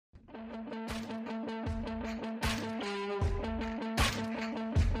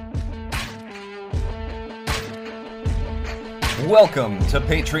Welcome to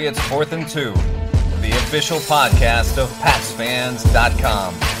Patriots 4th and 2, the official podcast of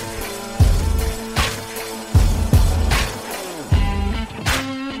PatsFans.com.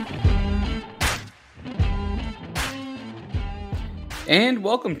 And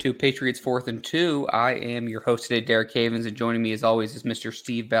welcome to Patriots 4th and 2. I am your host today, Derek Havens, and joining me as always is Mr.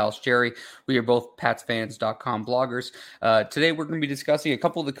 Steve Balistrieri. We are both PatsFans.com bloggers. Today we're going to be discussing a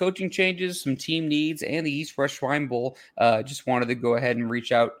couple of the coaching changes, some team needs, and the East West Shrine Bowl. Just wanted to go ahead and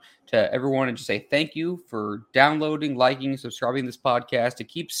reach out to everyone and just say thank you for downloading, liking, subscribing to this podcast. It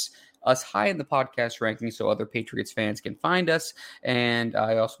keeps us high in the podcast ranking so other Patriots fans can find us. And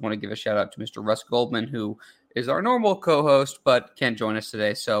I also want to give a shout out to Mr. Russ Goldman, who is our normal co-host, but can't join us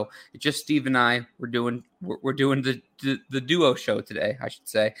today. So it's just Steve and I. We're doing the duo show today, I should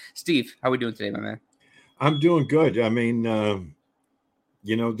say. Steve, how are we doing today, my man? I'm doing good. I mean,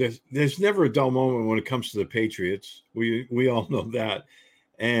 there's never a dull moment when it comes to the Patriots. We all know that,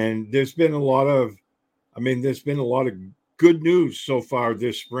 and there's been a lot of good news so far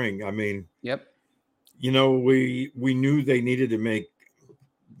this spring. I mean, yep. We knew they needed to make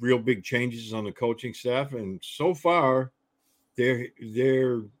real big changes on the coaching staff, and so far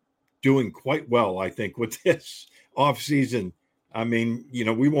they're doing quite well, I think, with this offseason. I mean,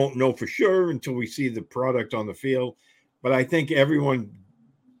 we won't know for sure until we see the product on the field, but I think everyone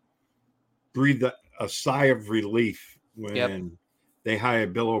breathed a sigh of relief when they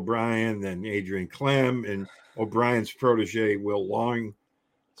hired Bill O'Brien, then Adrian Klemm, and O'Brien's protege, Will Long.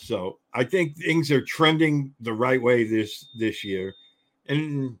 So I think things are trending the right way this year.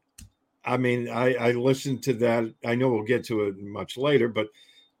 And I mean, I listened to that. I know we'll get to it much later, but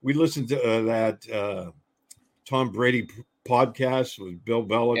we listened to that Tom Brady podcast with Bill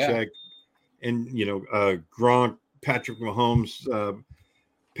Belichick and, Gronk, Patrick Mahomes,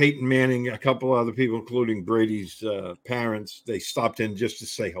 Peyton Manning, a couple other people, including Brady's parents. They stopped in just to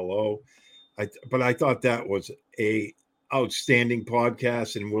say hello. But I thought that was a outstanding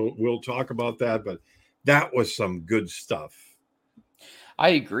podcast, and we'll talk about that. But that was some good stuff. I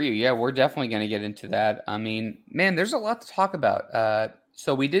agree. Yeah, we're definitely going to get into that. I mean, man, there's a lot to talk about.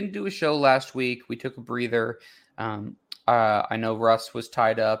 So we didn't do a show last week. We took a breather. I know Russ was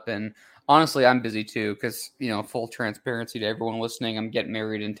tied up, and honestly, I'm busy too because, full transparency to everyone listening, I'm getting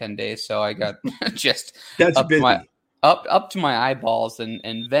married in 10 days. So I got just that's busy. Up to my eyeballs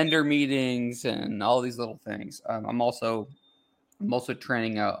and vendor meetings and all these little things. I'm also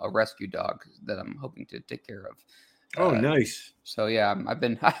training a rescue dog that I'm hoping to take care of. Oh, nice. So yeah, I've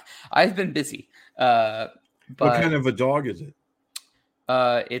been busy. But what kind of a dog is it?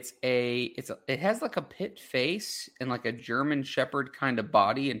 It has like a pit face and like a German Shepherd kind of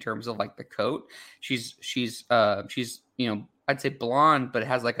body in terms of like the coat. She's I'd say blonde, but it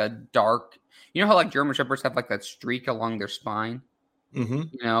has like a dark. You know how like German Shepherds have like that streak along their spine.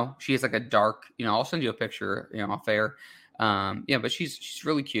 Mm-hmm. She has like a dark. I'll send you a picture. Off air. But she's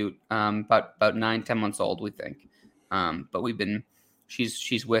really cute. About 9-10 months old, we think. But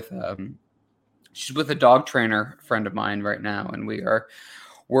she's with a dog trainer friend of mine right now, and we are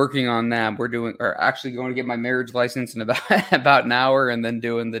working on that. We're actually going to get my marriage license in about an hour, and then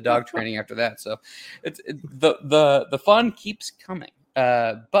doing the dog training after that. So the fun keeps coming.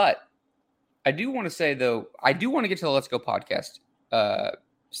 But I do want to say though, I do want to get to the Let's Go podcast.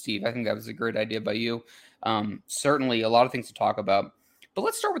 Steve, I think that was a great idea by you. Certainly a lot of things to talk about, but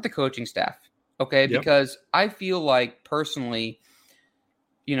let's start with the coaching staff. Okay, Yep. Because I feel like personally,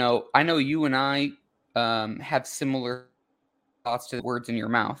 I know you and I have similar thoughts to the words in your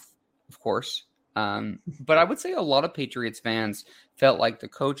mouth, of course. But I would say a lot of Patriots fans felt like the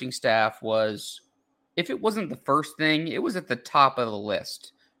coaching staff was, if it wasn't the first thing, it was at the top of the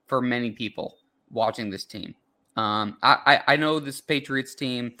list for many people watching this team. I know this Patriots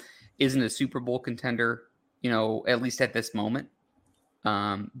team isn't a Super Bowl contender, at least at this moment.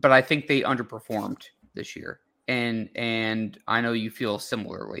 But I think they underperformed this year, and I know you feel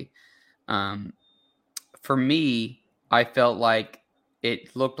similarly. For me, I felt like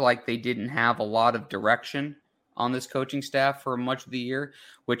it looked like they didn't have a lot of direction on this coaching staff for much of the year,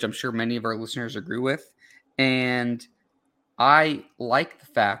 which I'm sure many of our listeners agree with. And I like the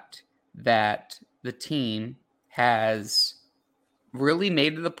fact that the team has really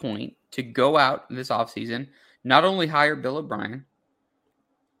made it a point to go out this offseason, not only hire Bill O'Brien.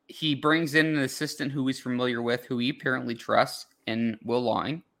 He brings in an assistant who he's familiar with, who he apparently trusts, in Will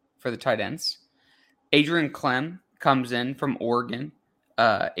Long for the tight ends. Adrian Klemm comes in from Oregon.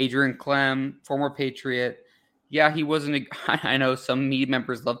 Adrian Klemm, former Patriot. Yeah, he wasn't. I know some media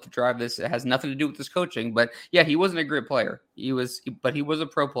members love to drive this. It has nothing to do with his coaching, but yeah, he wasn't a great player. But he was a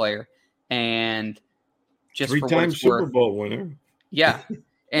pro player, and just for what Three-time it's Super worth. Bowl winner. Yeah.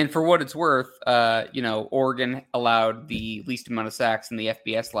 And for what it's worth, Oregon allowed the least amount of sacks in the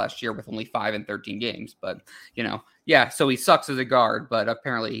FBS last year with only 5 in 13 games. But, so he sucks as a guard, but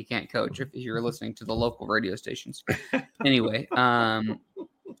apparently he can't coach if you're listening to the local radio stations. Anyway, I'm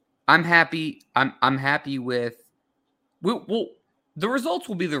happy. I'm happy with. The results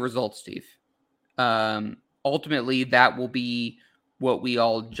will be the results, Steve. Ultimately, that will be what we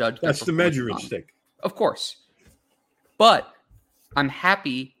all judge. That's the measuring stick, of course. But I'm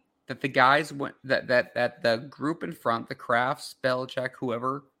happy that the guys went that the group in front, the Crafts, Belichick,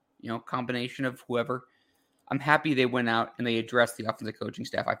 whoever, combination of whoever. I'm happy they went out and they addressed the offensive coaching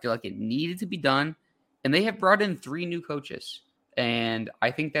staff. I feel like it needed to be done, and they have brought in 3 new coaches, and I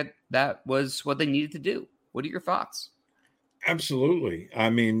think that was what they needed to do. What are your thoughts? Absolutely.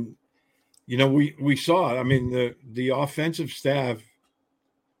 I mean, we saw it. I mean, the offensive staff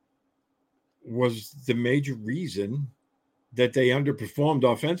was the major reason that they underperformed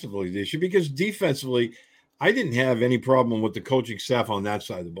offensively this year, because defensively, I didn't have any problem with the coaching staff on that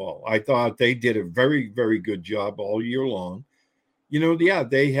side of the ball. I thought they did a very, very good job all year long.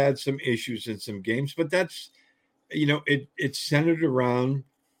 They had some issues in some games, but that's, it's centered around,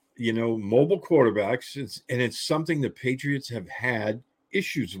 mobile quarterbacks. It's something the Patriots have had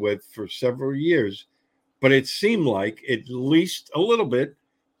issues with for several years, but it seemed like at least a little bit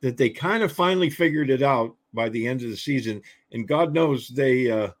that they kind of finally figured it out by the end of the season. And God knows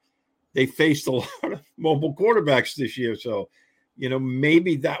they faced a lot of mobile quarterbacks this year. So,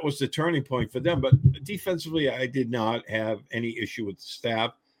 maybe that was the turning point for them. But defensively, I did not have any issue with the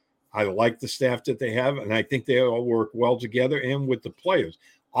staff. I like the staff that they have, and I think they all work well together and with the players.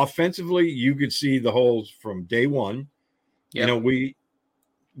 Offensively, you could see the holes from day one. Yep.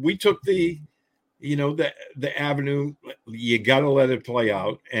 We took the avenue. You got to let it play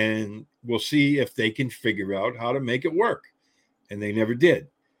out, and we'll see if they can figure out how to make it work. And they never did.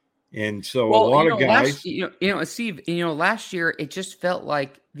 And so a lot of guys, Steve, last year it just felt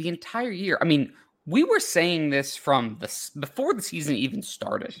like the entire year. I mean, we were saying this from before the season even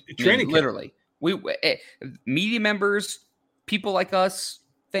started. Literally, media members, people like us,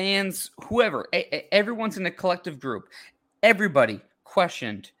 fans, whoever, everyone's in a collective group. Everybody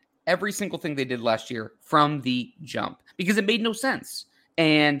questioned every single thing they did last year from the jump because it made no sense.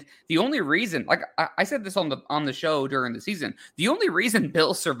 And the only reason, like I said this on the show during the season, the only reason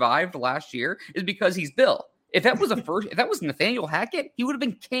Bill survived last year is because he's Bill. If that was if that was Nathaniel Hackett, he would have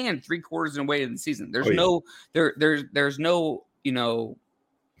been canned 3/4 of the way in the season. There's there's no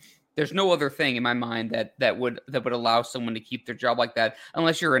other thing in my mind that would allow someone to keep their job like that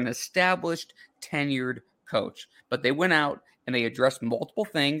unless you're an established, tenured coach. But they went out and they addressed multiple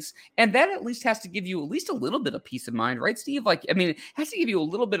things, and that at least has to give you at least a little bit of peace of mind, right, Steve? Like, I mean, it has to give you a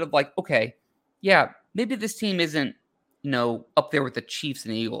little bit of like, okay, yeah, maybe this team isn't, up there with the Chiefs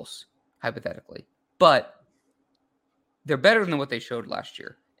and Eagles, hypothetically, but they're better than what they showed last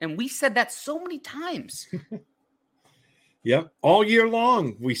year. And we said that so many times. Yep. All year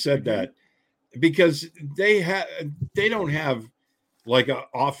long, we said that because they don't have like an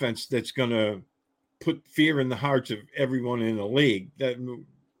offense that's going to put fear in the hearts of everyone in the league. That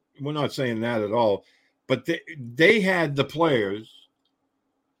we're not saying that at all, but they had the players,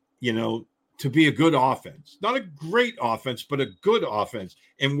 to be a good offense, not a great offense, but a good offense.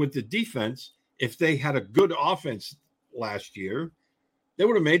 And with the defense, if they had a good offense last year, they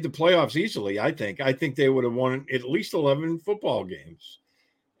would have made the playoffs easily. I think they would have won at least 11 football games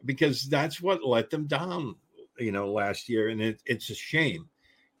because that's what let them down, last year. And it's a shame.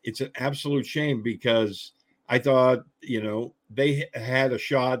 It's an absolute shame because I thought, they had a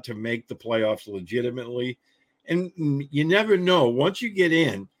shot to make the playoffs legitimately. And you never know. Once you get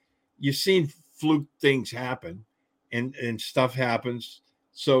in, you've seen fluke things happen and stuff happens.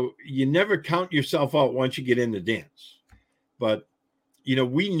 So you never count yourself out once you get in the dance. But,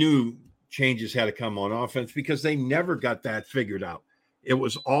 we knew changes had to come on offense because they never got that figured out. It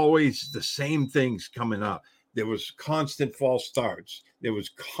was always the same things coming up. There was constant false starts. There was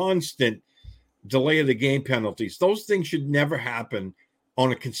constant delay of the game penalties. Those things should never happen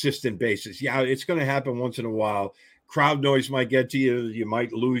on a consistent basis. Yeah, it's going to happen once in a while. Crowd noise might get to you. You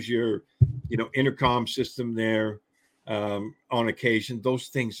might lose your, intercom system there on occasion. Those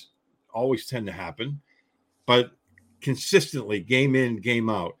things always tend to happen. But consistently, game in, game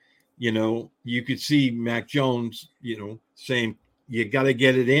out, you could see Mac Jones, saying, you got to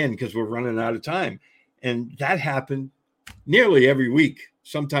get it in because we're running out of time. And that happened nearly every week,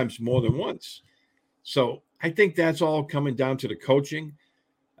 sometimes more than once. So I think that's all coming down to the coaching.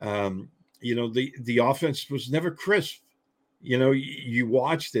 The offense was never crisp. You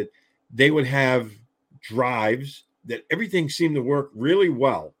watched it. They would have drives that everything seemed to work really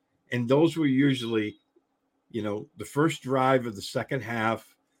well. And those were usually, the first drive of the second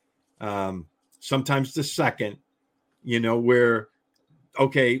half, sometimes the second, where,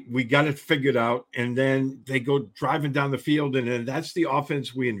 okay, we got it figured out. And then they go driving down the field. And then that's the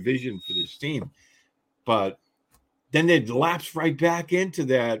offense we envisioned for this team. But then they'd lapse right back into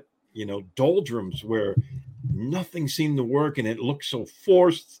that, doldrums where nothing seemed to work. And it looked so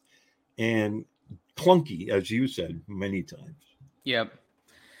forced and clunky, as you said many times. Yep.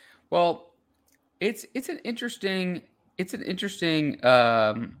 Well, it's an interesting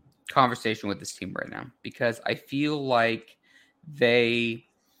conversation with this team right now, because I feel like they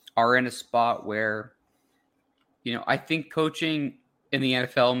are in a spot where, I think coaching in the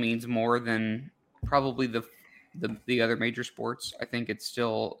NFL means more than probably the other major sports. I think it's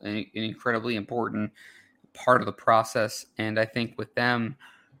still an incredibly important part of the process, and I think with them,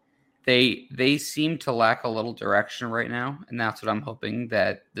 they seem to lack a little direction right now, and that's what I'm hoping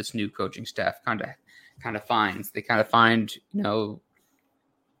that this new coaching staff kind of finds. They kind of find,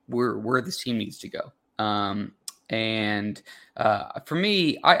 where this team needs to go. And for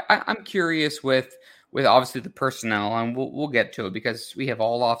me, I'm curious with obviously the personnel, and we'll get to it because we have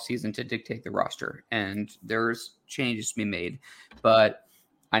all off season to dictate the roster, and there's changes to be made. But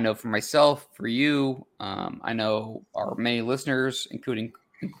I know for myself, for you, I know our many listeners, including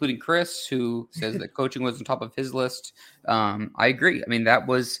Chris, who says that coaching was on top of his list. I agree. I mean, that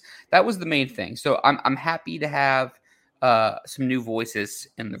was the main thing. So I'm happy to have some new voices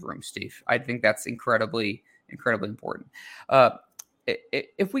in the room, Steve. I think that's incredibly important.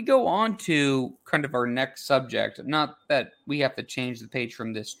 If we go on to kind of our next subject, not that we have to change the page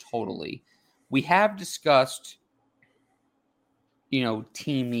from this totally, we have discussed,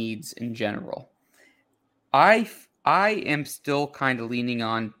 team needs in general. I am still kind of leaning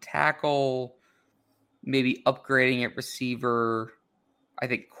on tackle, maybe upgrading at receiver. I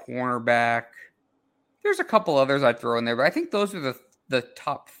think cornerback. There's a couple others I'd throw in there, but I think those are the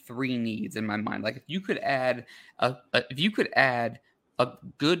top three needs in my mind. Like if you could add a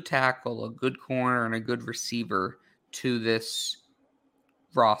good tackle, a good corner, and a good receiver to this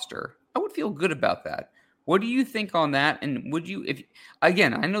roster, I would feel good about that. What do you think on that? And would you, I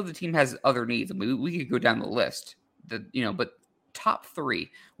know the team has other needs. I mean, we could go down the list. But top three,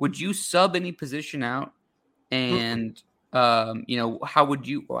 would you sub any position out? And how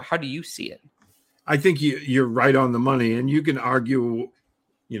do you see it? I think you're right on the money, and you can argue,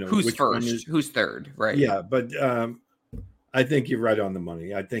 who's first, who's third, right? Yeah, but I think you're right on the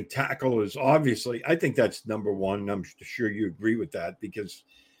money. I think tackle is obviously, I think that's number one. I'm sure you agree with that because,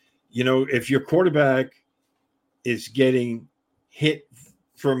 if your quarterback is getting hit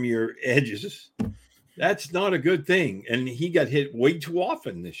from your edges, that's not a good thing. And he got hit way too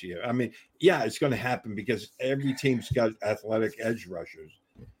often this year. I mean, yeah, it's going to happen because every team's got athletic edge rushers.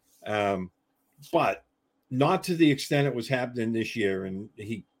 But not to the extent it was happening this year. And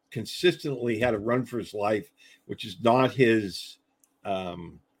he consistently had a run for his life, which is not his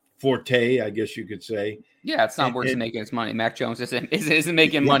forte, I guess you could say. Yeah, it's not where he's making his money. Mac Jones isn't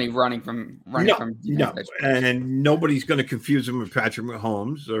making money running from. No, and nobody's going to confuse him with Patrick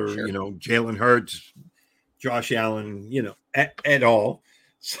Mahomes or Jalen Hurts, Josh Allen, at all.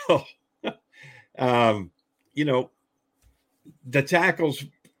 So, the tackles,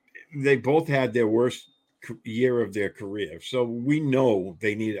 they both had their worst year of their career. So we know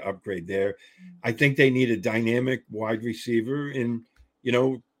they need to upgrade there. I think they need a dynamic wide receiver, and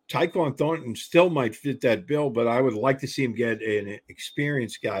Tyquan Thornton still might fit that bill, but I would like to see him get an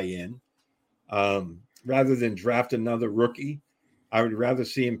experienced guy in rather than draft another rookie. I would rather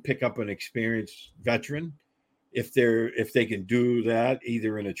see him pick up an experienced veteran if they can do that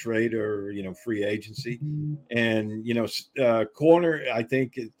either in a trade or free agency. And corner, I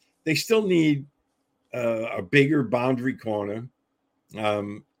think they still need a bigger boundary corner.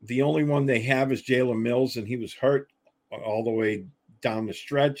 The only one they have is Jalen Mills, and he was hurt all the way down the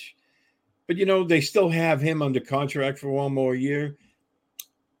stretch. But, they still have him under contract for one more year.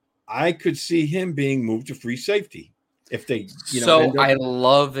 I could see him being moved to free safety if they, I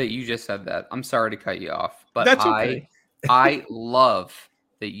love that you just said that. I'm sorry to cut you off, but that's okay. I love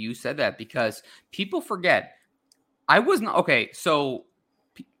that you said that because people forget. I wasn't okay. So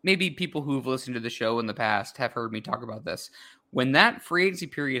maybe people who've listened to the show in the past have heard me talk about this. When that free agency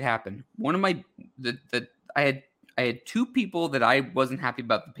period happened, one of I had two people that I wasn't happy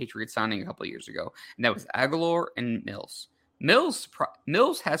about the Patriots signing a couple of years ago, and that was Aguilar and Mills. Mills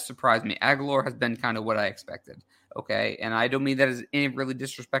has surprised me. Aguilar has been kind of what I expected. Okay, and I don't mean that as any really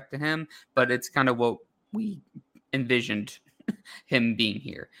disrespect to him, but it's kind of what we envisioned him being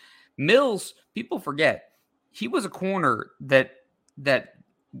here. Mills, people forget, he was a corner that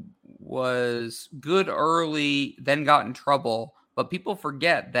was good early, then got in trouble. But people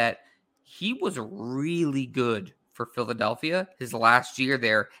forget that he was really good for Philadelphia his last year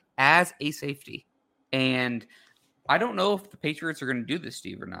there as a safety. And I don't know if the Patriots are going to do this,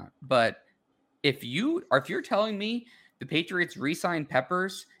 Steve, or not. But if you're telling me the Patriots re-sign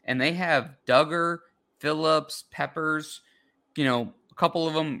Peppers and they have Duggar, Phillips, Peppers, a couple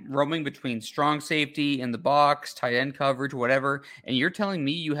of them roaming between strong safety in the box, tight end coverage, whatever, and you're telling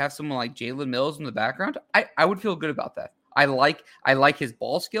me you have someone like Jalen Mills in the background, I would feel good about that. I like his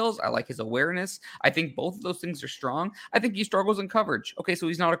ball skills. I like his awareness. I think both of those things are strong. I think he struggles in coverage. Okay, so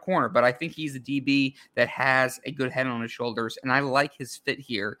he's not a corner, but I think he's a DB that has a good head on his shoulders, and I like his fit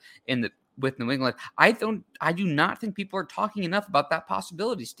here with New England. I do not think people are talking enough about that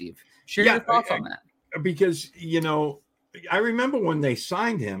possibility, Steve. Share your thoughts on that. Because, I remember when they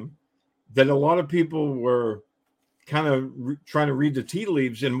signed him that a lot of people were kind of trying to read the tea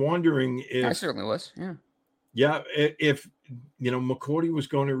leaves and wondering if I certainly was. Yeah. Yeah. If, McCourty was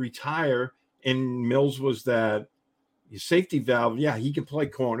going to retire and Mills was that safety valve. Yeah. He can play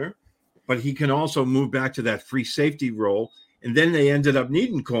corner, but he can also move back to that free safety role. And then they ended up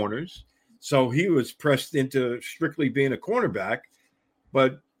needing corners. So he was pressed into strictly being a cornerback.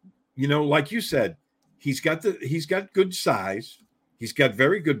 But, like you said, he's got good size. He's got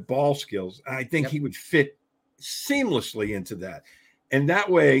very good ball skills. I think he would fit seamlessly into that. And that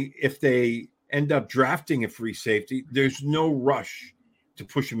way, if they end up drafting a free safety, there's no rush to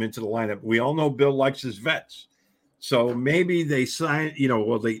push him into the lineup. We all know Bill likes his vets. So maybe they sign,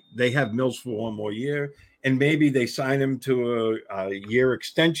 they have Mills for one more year, and maybe they sign him to a year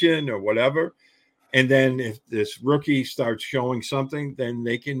extension or whatever. And then if this rookie starts showing something, then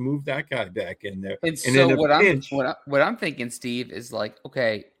they can move that guy back in there. And so what I'm thinking, Steve, is like,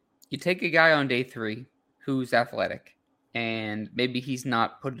 okay, you take a guy on day 3 who's athletic, and maybe he's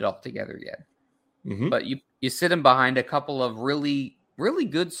not put it all together yet. Mm-hmm. But you sit him behind a couple of really, really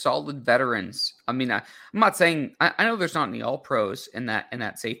good, solid veterans. I mean, I'm not saying I know there's not any all pros in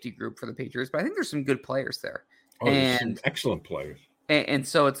that safety group for the Patriots, but I think there's some good players there. Oh, and some excellent players. And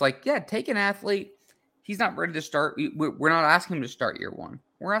so it's like, yeah, take an athlete. He's not ready to start. We're not asking him to start year 1.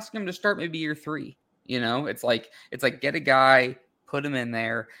 We're asking him to start maybe year 3. It's like get a guy, put him in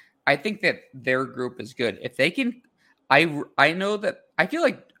there. I think that their group is good. If they can, I know that I feel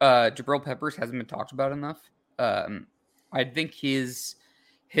like Jabril Peppers hasn't been talked about enough. I think his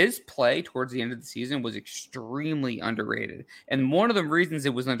play towards the end of the season was extremely underrated. And one of the reasons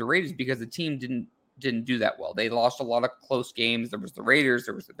it was underrated is because the team didn't do that well. They lost a lot of close games. There was the Raiders,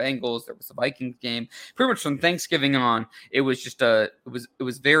 there was the Bengals, there was the Vikings game. Pretty much from Thanksgiving on, it was just it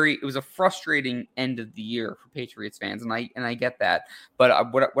was a frustrating end of the year for Patriots fans, and I get that.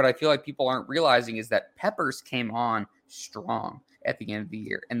 But what I feel like people aren't realizing is that Peppers came on strong at the end of the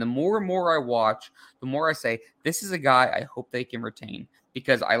year. And the more and more I watch, the more I say, this is a guy I hope they can retain,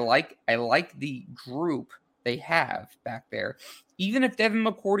 because I like the group they have back there. Even if Devin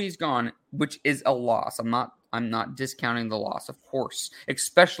McCourty's gone, which is a loss. I'm not discounting the loss, of course,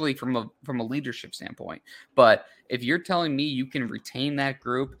 especially from a leadership standpoint. But if you're telling me you can retain that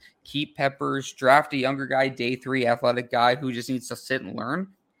group, keep Peppers, draft a younger guy, day 3 athletic guy who just needs to sit and learn,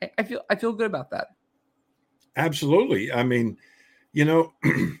 I feel good about that. Absolutely. I mean,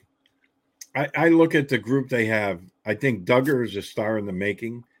 I look at the group they have. I think Duggar is a star in the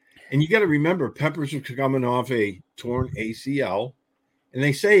making. And you got to remember, Peppers was coming off a torn ACL. And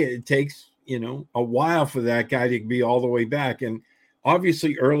they say it takes, a while for that guy to be all the way back. And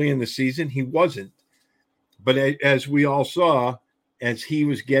obviously early in the season, he wasn't. But as we all saw, as he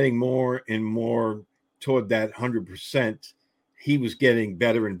was getting more and more toward that 100%, he was getting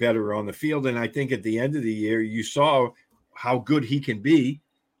better and better on the field. And I think at the end of the year, you saw how good he can be,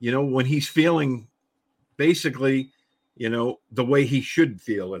 when he's feeling basically, the way he should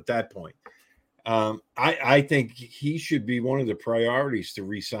feel at that point. I think he should be one of the priorities to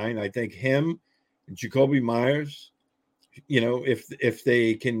re-sign. I think him and Jacoby Myers, if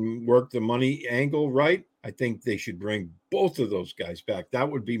they can work the money angle right, I think they should bring both of those guys back. That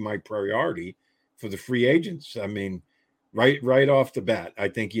would be my priority for the free agents. I mean, right off the bat, I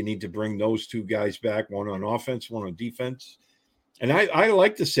think you need to bring those two guys back, one on offense, one on defense. And I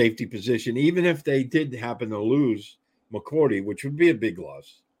like the safety position, even if they did happen to lose McCourty, which would be a big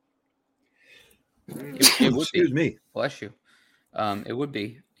loss. It would Excuse me. Bless you. It would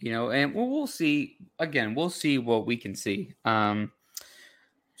be, and we'll see. Again, we'll see what we can see.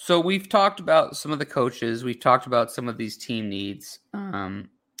 So we've talked about some of the coaches. We've talked about some of these team needs.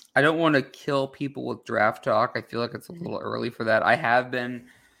 I don't want to kill people with draft talk. I feel like it's a little early for that. I have been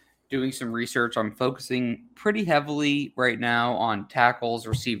doing some research. I'm focusing pretty heavily right now on tackles,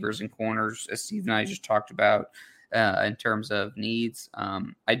 receivers, and corners, as Steve and I just talked about in terms of needs.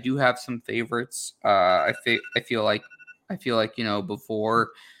 I do have some favorites. I feel like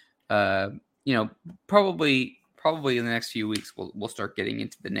before probably in the next few weeks we'll start getting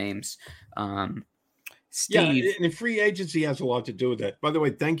into the names. Steve, and free agency has a lot to do with that. By the way,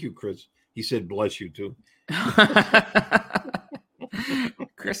 thank you, Chris. He said, "Bless you too."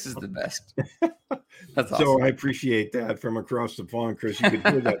 Chris is the best. That's awesome. So I appreciate that from across the pond, Chris. You could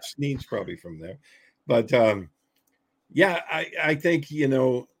hear that sneeze probably from there. But I think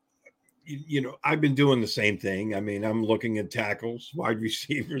I've been doing the same thing. I mean, I'm looking at tackles, wide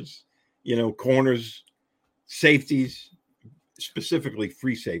receivers, corners, safeties, specifically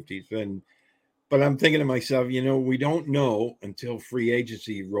free safeties, but I'm thinking to myself, we don't know until free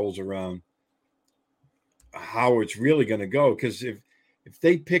agency rolls around how it's really going to go. Because if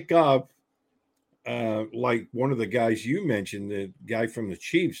they pick up, like one of the guys you mentioned, the guy from the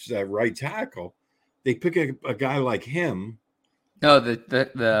Chiefs, that right tackle, they pick a guy like him. No, the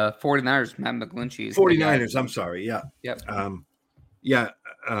 49ers, Matt McGlinchey. 49ers, I'm sorry. Yeah. Yep. I'm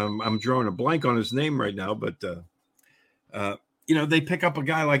drawing a blank on his name right now, but they pick up a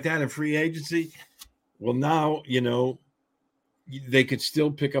guy like that in free agency. Well, now, they could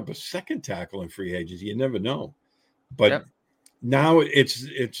still pick up a second tackle in free agency. You never know. But now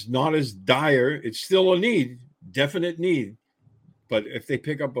it's not as dire. It's still a need, definite need. But if they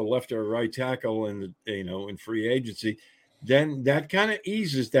pick up a left or a right tackle in free agency, then that kind of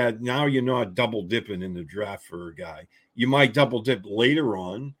eases that. Now you're not double dipping in the draft for a guy. You might double dip later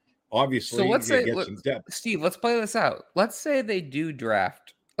on. Obviously, so let's say, some depth. Steve, let's play this out. Let's say they do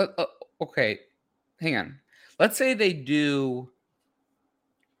draft. Okay, hang on. Let's say they do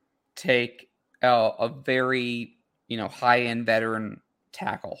take a very high-end veteran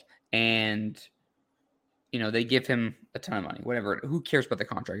tackle, and they give him a ton of money. Whatever. Who cares about the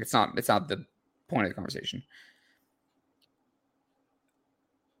contract? It's not the point of the conversation.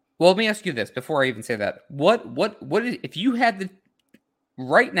 Well, let me ask you this before I even say that. What is, if you had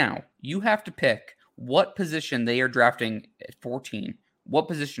right now, you have to pick what position they are drafting at 14. What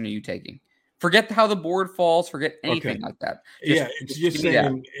position are you taking? Forget how the board falls. Forget anything like that. It's just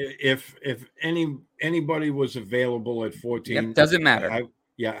saying if anybody was available at 14, doesn't matter.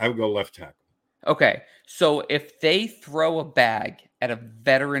 I would go left tackle. Okay, so if they throw a bag at a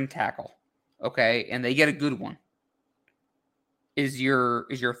veteran tackle, okay, and they get a good one, is your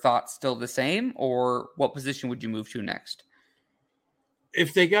thought still the same, or what position would you move to next?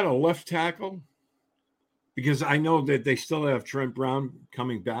 If they got a left tackle, because I know that they still have Trent Brown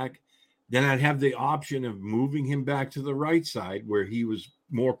coming back, then I'd have the option of moving him back to the right side where he was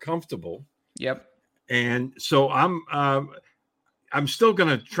more comfortable. Yep. And so I'm still going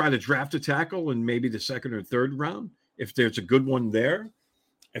to try to draft a tackle in maybe the second or third round if there's a good one there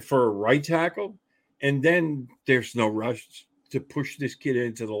for a right tackle. And then there's no rush to push this kid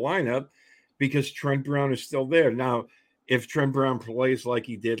into the lineup because Trent Brown is still there. Now, if Trent Brown plays like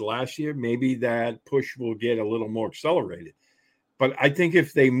he did last year, maybe that push will get a little more accelerated. But I think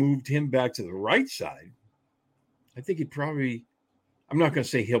if they moved him back to the right side, I think he'd probably – I'm not going to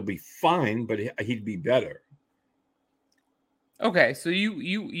say he'll be fine, but he'd be better. Okay, so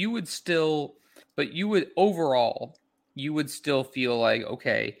you would still – but you would – overall, you would still feel like,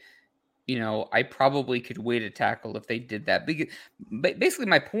 okay, I probably could wait a tackle if they did that. Because basically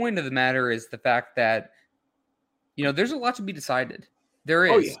my point of the matter is the fact that, there's a lot to be decided. There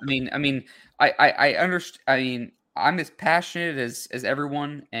is. Oh, yeah. I mean, I understand. I mean, I'm as passionate as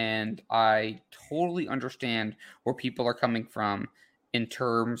everyone, and I totally understand where people are coming from in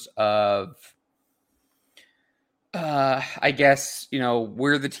terms of, I guess,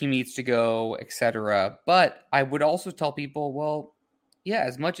 where the team needs to go, etc. But I would also tell people, well, yeah,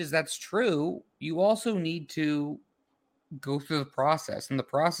 as much as that's true, you also need to go through the process, and the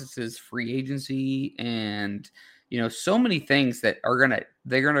process is free agency and, so many things that are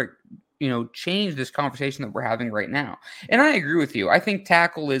they're gonna change this conversation that we're having right now. And I agree with you. I think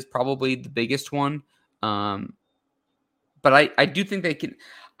tackle is probably the biggest one. But I do think they can.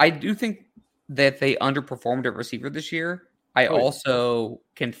 I do think that they underperformed at receiver this year. I also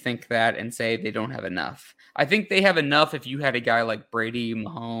can think that and say they don't have enough. I think they have enough if you had a guy like Brady,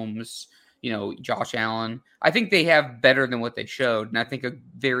 Mahomes, Josh Allen. I think they have better than what they showed. And I think a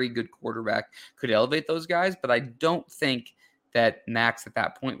very good quarterback could elevate those guys. But I don't think that Mac's at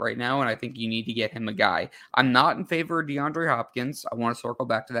that point right now. And I think you need to get him a guy. I'm not in favor of DeAndre Hopkins. I want to circle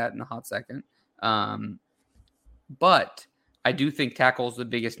back to that in a hot second. But I do think tackle is the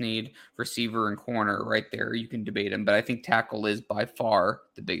biggest need. Receiver and corner right there. You can debate them, but I think tackle is by far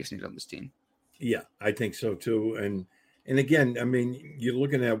the biggest need on this team. Yeah, I think so too. And again, I mean, you're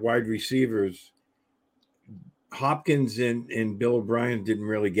looking at wide receivers. Hopkins and Bill O'Brien didn't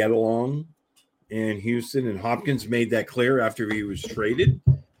really get along in Houston, and Hopkins made that clear after he was traded.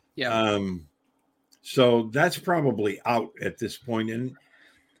 Yeah. So that's probably out at this point. And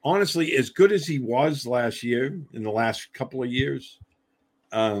honestly, as good as he was last year, in the last couple of years,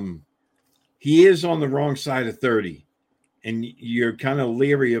 he is on the wrong side of 30. And you're kind of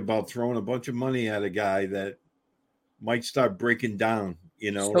leery about throwing a bunch of money at a guy that might start breaking down,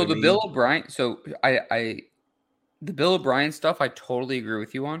 you know. So the Bill O'Brien, the Bill O'Brien stuff, I totally agree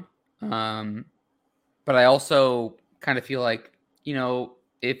with you on. But I also kind of feel like, you know,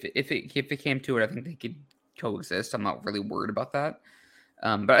 if it came to it, I think they could coexist. I'm not really worried about that.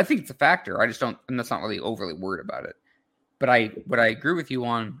 But I think it's a factor. I'm just not really overly worried about it. But what I agree with you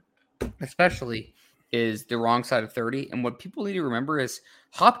on, especially, is the wrong side of 30. And what people need to remember is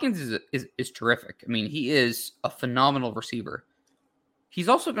Hopkins is terrific. I mean, he is a phenomenal receiver. He's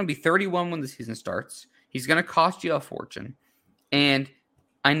also going to be 31 when the season starts. He's going to cost you a fortune. And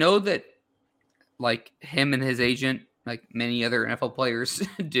I know that, like, him and his agent, like many other NFL players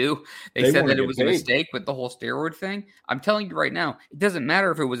do, they said that it was a mistake with the whole steroid thing. I'm telling you right now, it doesn't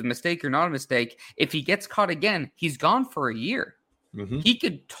matter if it was a mistake or not a mistake. If he gets caught again, he's gone for a year. Mm-hmm. He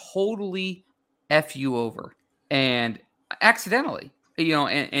could totally F you over, and accidentally, you know,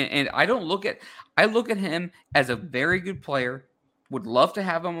 and I look at him as a very good player, would love to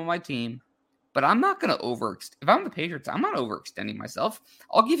have him on my team, but I'm not going to overextend. If I'm the Patriots, I'm not overextending myself.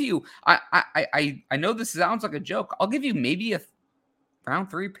 I'll give you, I know this sounds like a joke. I'll give you maybe a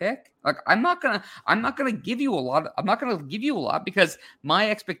round 3 pick. Like, I'm not going to give you a lot. I'm not going to give you a lot because my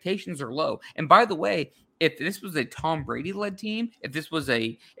expectations are low. And by the way, if this was a Tom Brady led team, if this was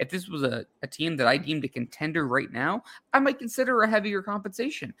a team that I deemed a contender right now, I might consider a heavier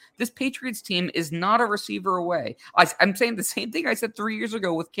compensation. This Patriots team is not a receiver away. I'm saying the same thing I said 3 years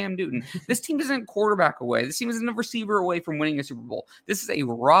ago with Cam Newton. This team isn't quarterback away. This team isn't a receiver away from winning a Super Bowl. This is a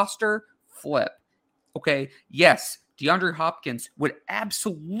roster flip. Okay. Yes, DeAndre Hopkins would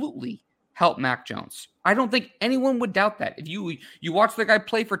absolutely help Mac Jones. I don't think anyone would doubt that. If you watch the guy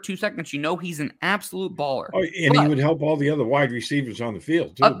play for 2 seconds, you know he's an absolute baller. Oh, and he would help all the other wide receivers on the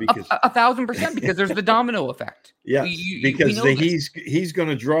field too, because 1,000%, because there's the domino effect. Yeah, because he's going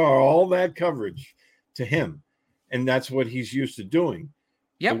to draw all that coverage to him, and that's what he's used to doing.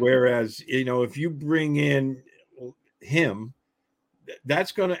 Yeah. Whereas, you know, if you bring in him,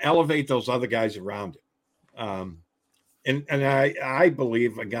 that's going to elevate those other guys around it. And I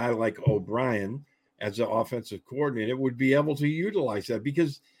believe a guy like O'Brien as an offensive coordinator would be able to utilize that,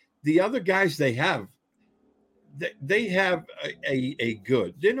 because the other guys they have a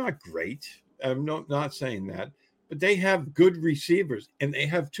good, they're not great. I'm not saying that, but they have good receivers, and they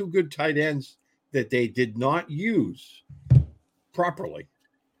have 2 good tight ends that they did not use properly.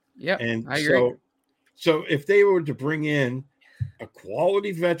 Yeah. And I agree. So if they were to bring in a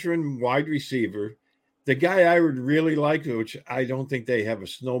quality veteran wide receiver, the guy I would really like, which I don't think they have a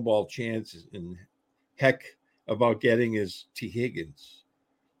snowball chance in heck about getting, is T. Higgins.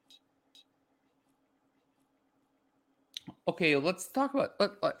 Okay, let's talk about.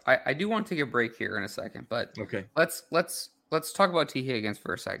 I do want to take a break here in a second, but okay, let's talk about T. Higgins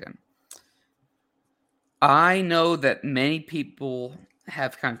for a second. I know that many people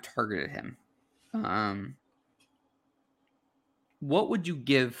have kind of targeted him. What would you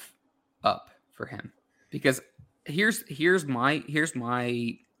give up for him? Because here's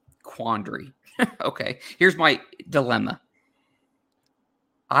my quandary. Okay, here's my dilemma.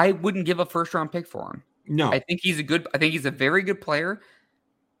 I wouldn't give a 1st-round pick for him. No, I think he's a very good player.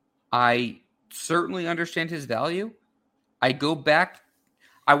 I certainly understand his value. I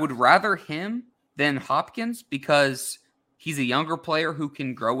would rather him than Hopkins because he's a younger player who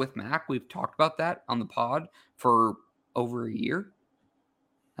can grow with Mac. We've talked about that on the pod for over a year.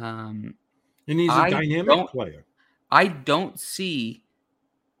 And he's a dynamic player. I don't see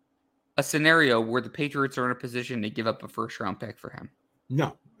a scenario where the Patriots are in a position to give up a 1st-round pick for him.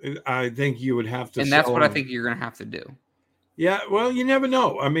 No, I think you would have to. And that's what I think you're going to have to do. Yeah, well, you never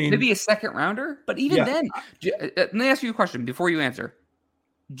know. I mean, maybe a 2nd-rounder, but even then, let me ask you a question before you answer.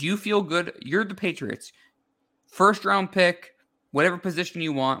 Do you feel good? You're the Patriots. 1st-round pick, whatever position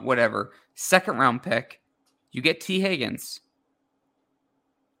you want, whatever. 2nd-round pick, you get T. Higgins.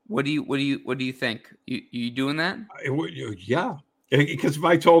 What do you think? You doing that? Yeah, because if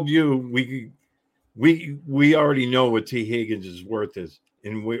I told you we already know what T. Higgins' worth is,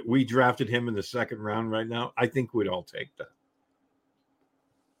 and we drafted him in the 2nd round right now, I think we'd all take that.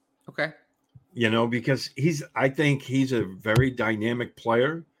 Okay. Because I think he's a very dynamic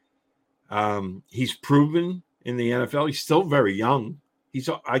player. He's proven in the NFL. He's still very young.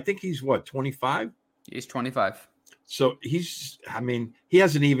 I think he's what, 25? He's 25. So he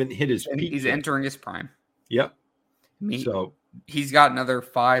hasn't even hit his peak. He's yet. entering his prime. Yep. So he's got another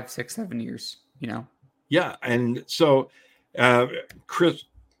 5, 6, 7 years, Yeah. And so Chris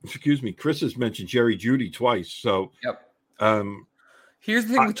has mentioned Jerry Jeudy twice. So yep. Um, Here's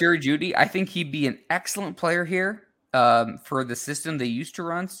the thing with Jerry Jeudy. I think he'd be an excellent player here for the system they used to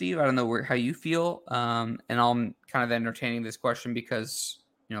run, Steve. I don't know how you feel. And I'm kind of entertaining this question because,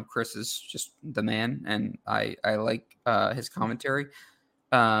 Chris is just the man, and I like his commentary.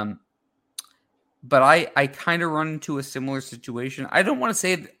 But I kind of run into a similar situation. I don't want to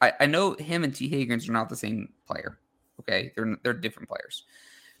say I know him and T. Higgins are not the same player. Okay, they're different players,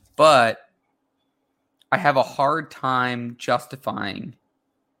 but I have a hard time justifying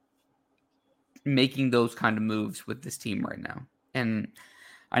making those kind of moves with this team right now. And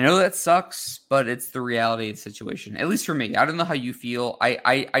I know that sucks, but it's the reality of the situation. At least for me. I don't know how you feel.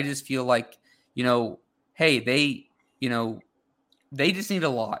 I just feel like, hey, they just need a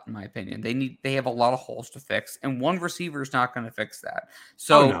lot, in my opinion. They have a lot of holes to fix, and one receiver is not going to fix that.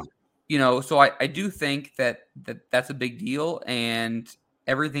 So, so I do think that's a big deal, and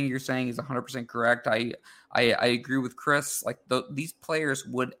everything you're saying is 100% correct. I agree with Chris. Like these players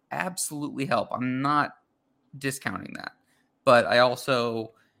would absolutely help. I'm not discounting that, but I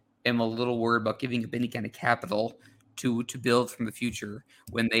also am a little worried about giving up any kind of capital to build from the future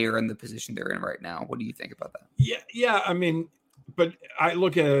when they are in the position they're in right now. What do you think about that? Yeah. But I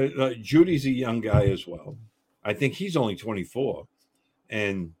look at Judy's a young guy as well. I think he's only 24,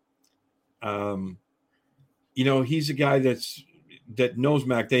 and he's a guy that knows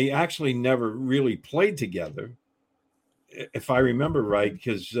Mac. They actually never really played together, if I remember right,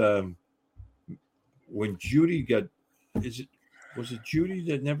 because when Jeudy was it Jeudy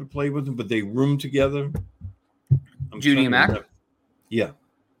that never played with him, but they roomed together? Jeudy and Mac? Yeah.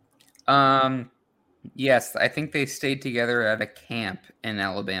 Yes, I think they stayed together at a camp in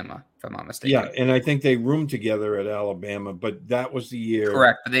Alabama, if I'm not mistaken. Yeah, and I think they roomed together at Alabama, but that was the year.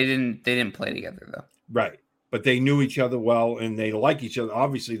 Correct, but they didn't play together though. Right. But they knew each other well, and they like each other.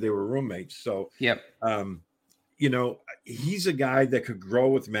 Obviously, they were roommates. So, yep. He's a guy that could grow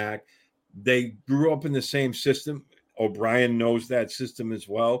with Mac. They grew up in the same system. O'Brien knows that system as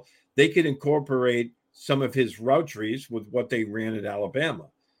well. They could incorporate some of his route trees with what they ran at Alabama.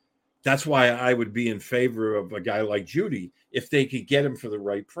 That's why I would be in favor of a guy like Jeudy if they could get him for the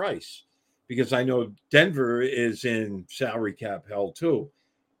right price, because I know Denver is in salary cap hell too.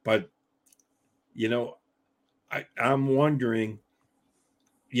 But, I'm wondering,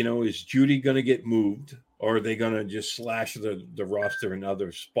 is Jeudy going to get moved, or are they going to just slash the roster in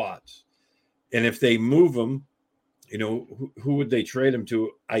other spots? And if they move him, who would they trade him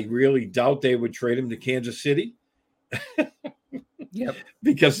to? I really doubt they would trade him to Kansas City. Yep.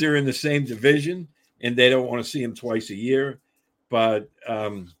 Because they're in the same division and they don't want to see him twice a year. But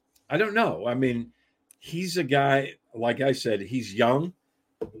I don't know. He's a guy, like I said, he's young.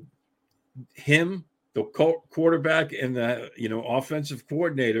 Him, the quarterback, and the offensive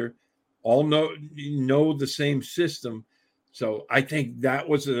coordinator all know the same system. So I think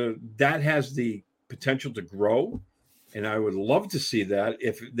that has the potential to grow, and I would love to see that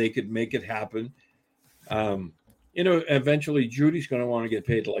if they could make it happen. Eventually Judy's going to want to get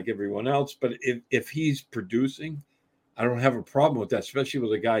paid like everyone else, but if he's producing, I don't have a problem with that, especially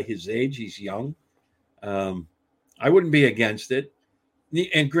with a guy his age. He's young. I wouldn't be against it.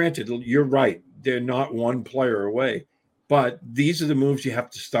 And granted, you're right. They're not one player away, but these are the moves you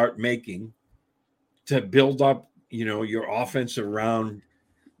have to start making to build up, your offense around,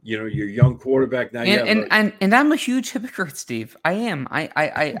 your young quarterback. Now, and I'm a huge hypocrite, Steve. I am. I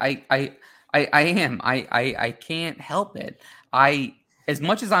am. I can't help it. As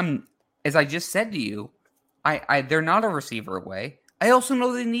much as I just said to you, they're not a receiver away. I also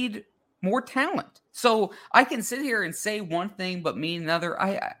know they need more talent. So I can sit here and say one thing but mean another.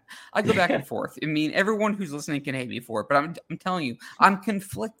 I go back and forth. Everyone who's listening can hate me for it, but I'm telling you, I'm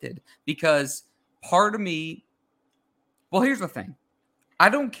conflicted because part of me. Well, here's the thing. I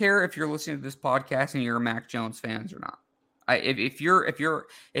don't care if you're listening to this podcast and you're a Mac Jones fans or not. If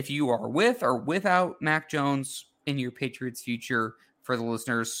you are with or without Mac Jones in your Patriots future, for the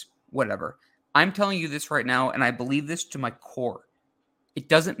listeners, whatever. I'm telling you this right now, and I believe this to my core. It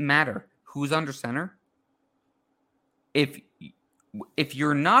doesn't matter who's under center. If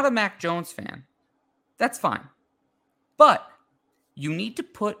you're not a Mac Jones fan, that's fine. But you need to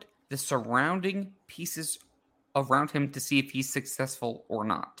put the surrounding pieces around him to see if he's successful or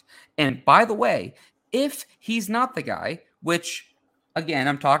not. And by the way, if he's not the guy, which again,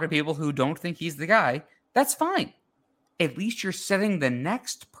 I'm talking to people who don't think he's the guy, that's fine. At least you're setting the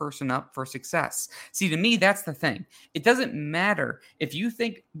next person up for success. See, to me, that's the thing. It doesn't matter if you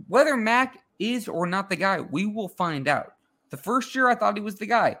think whether Mac is or not the guy, we will find out. The first year I thought he was the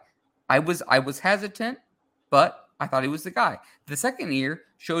guy. I was hesitant, but I thought he was the guy. The second year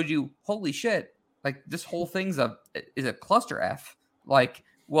showed you, holy shit, like this whole thing's is a cluster F. Like,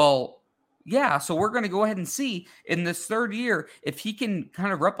 well, yeah, so we're going to go ahead and see in this third year if he can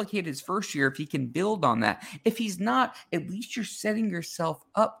kind of replicate his first year, if he can build on that. If he's not, at least you're setting yourself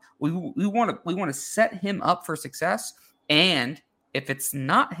up. We want to set him up for success, and if it's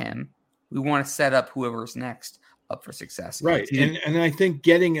not him, we want to set up whoever's next up for success. Right, and I think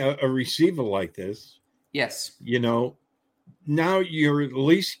getting a receiver like this, yes, now you're at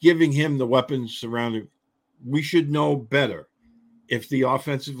least giving him the weapons surrounding. We should know better. If the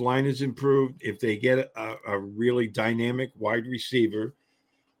offensive line is improved, if they get a really dynamic wide receiver,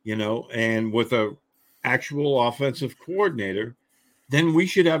 and with a actual offensive coordinator, then we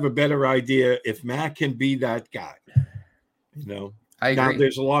should have a better idea if Matt can be that guy. I agree. Now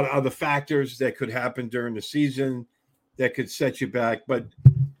there's a lot of other factors that could happen during the season that could set you back, but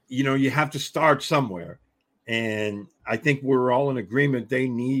you have to start somewhere. And I think we're all in agreement they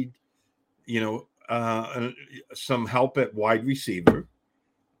need, some help at wide receiver.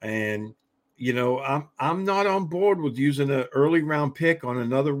 And, I'm not on board with using an early round pick on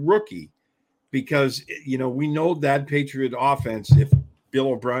another rookie because, we know that Patriot offense, if Bill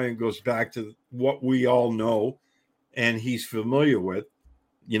O'Brien goes back to what we all know and he's familiar with,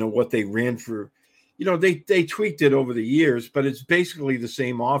 what they ran for, they tweaked it over the years, but it's basically the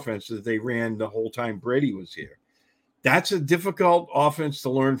same offense that they ran the whole time Brady was here. That's a difficult offense to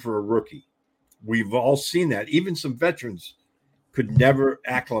learn for a rookie. We've all seen that. Even some veterans could never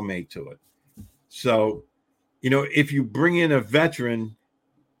acclimate to it. So, if you bring in a veteran,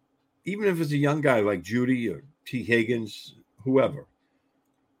 even if it's a young guy like Judy or T. Higgins, whoever,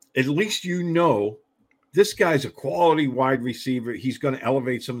 at least this guy's a quality wide receiver. He's going to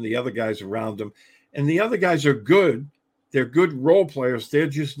elevate some of the other guys around him. And the other guys are good. They're good role players. They're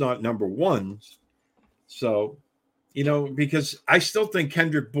just not number ones. So, because I still think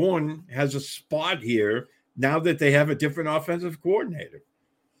Kendrick Bourne has a spot here now that they have a different offensive coordinator.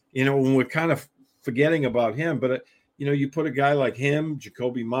 When we're kind of forgetting about him, but you put a guy like him,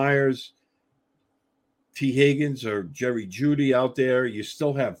 Jacoby Myers, T. Higgins, or Jerry Jeudy out there. You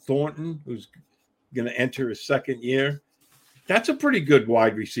still have Thornton, who's going to enter his second year. That's a pretty good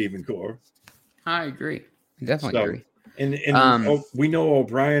wide receiving core. I agree. I definitely agree. And we know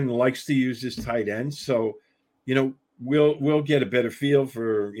O'Brien likes to use his tight ends, so we'll get a better feel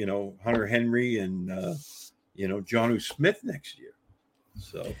for Hunter Henry and Jonnu Smith next year.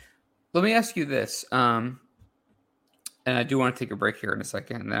 So let me ask you this, and I do want to take a break here in a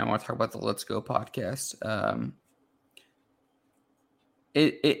second, and then I want to talk about the Let's Go podcast.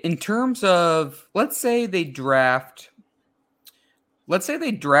 In terms of, let's say they draft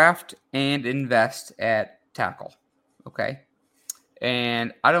and invest at tackle, okay?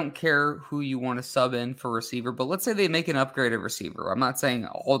 And I don't care who you want to sub in for receiver, but let's say they make an upgraded receiver. I'm not saying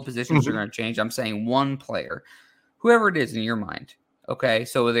all the positions are going to change. I'm saying one player, whoever it is in your mind. Okay,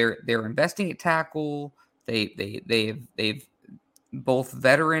 so they're investing at tackle. They've both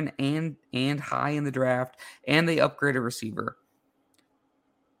veteran and high in the draft, and they upgrade a receiver.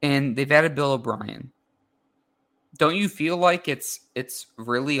 And they've added Bill O'Brien. Don't you feel like it's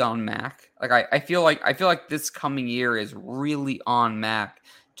really on Mac? Like I feel like this coming year is really on Mac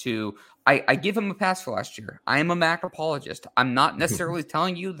to. I give him a pass for last year. I am a Mac apologist. I'm not necessarily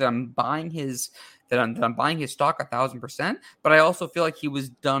telling you that I'm buying his stock 1,000%, but I also feel like he was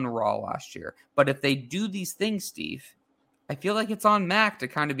done raw last year. But if they do these things, Steve, I feel like it's on Mac to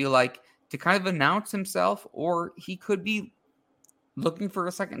kind of announce himself, or he could be looking for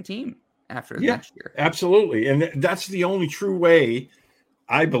a second team after next year. Absolutely. And that's the only true way,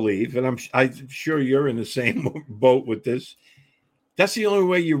 I believe, and I'm sure you're in the same boat with this. That's the only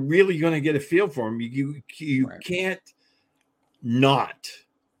way you're really going to get a feel for him. You right. Can't not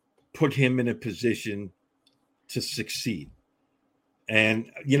put him in a position to succeed. And,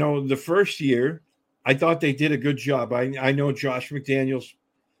 the first year, I thought they did a good job. I know Josh McDaniels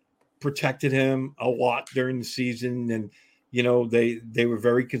protected him a lot during the season, and they were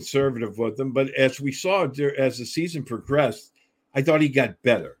very conservative with them. But as we saw as the season progressed, I thought he got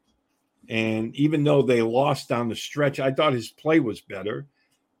better. And even though they lost down the stretch, I thought his play was better.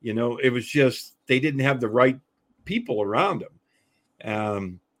 It was just they didn't have the right people around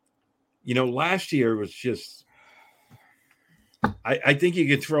him. Last year was just I think you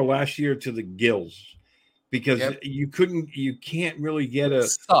could throw last year to the gills because Yep. you can't really get It a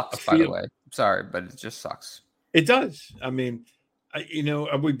sucks, by the feel. way. Sorry, but it just sucks. It does. I mean,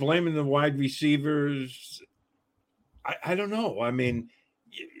 are we blaming the wide receivers? I don't know. I mean,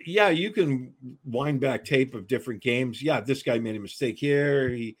 yeah, you can wind back tape of different games. Yeah, this guy made a mistake here.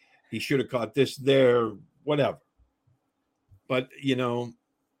 He should have caught this there, whatever. But,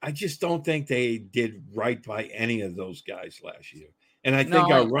 I just don't think they did right by any of those guys last year. And I think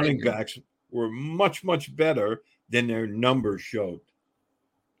our running backs were much, much better than their numbers showed.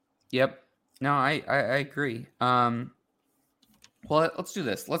 Yep. No, I agree. Well, let's do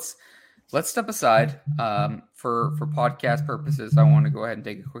this. Let's step aside for podcast purposes. I want to go ahead and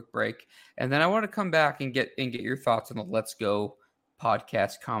take a quick break, and then I want to come back and get your thoughts on the Let's Go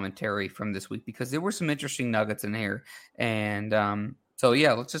podcast commentary from this week, because there were some interesting nuggets in here. And so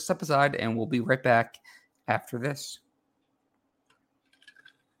yeah, let's just step aside, and we'll be right back after this.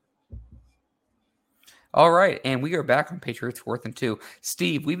 All right, and we are back on Patriots 4th and 2.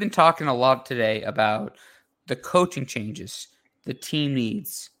 Steve, we've been talking a lot today about the coaching changes, the team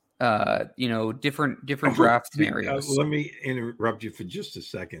needs, different draft scenarios. Let me interrupt you for just a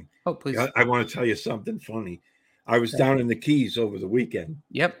second. Oh, please. I want to tell you something funny. I was down in the Keys over the weekend.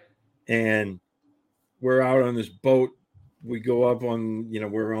 Yep. And we're out on this boat. We go up on,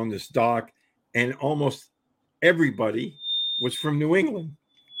 we're on this dock, and almost everybody was from New England.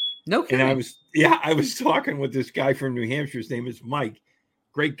 No kidding. And I was talking with this guy from New Hampshire. His name is Mike.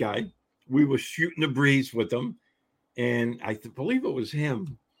 Great guy. We were shooting the breeze with him. And I believe it was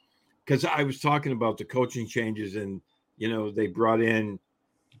him, because I was talking about the coaching changes, and, they brought in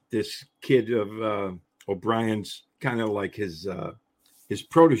this kid of O'Brien's, kind of like his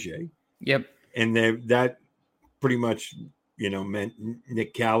protege. Yep. And that pretty much, meant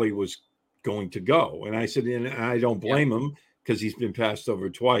Nick Cali was going to go. And I said, and I don't blame him, because he's been passed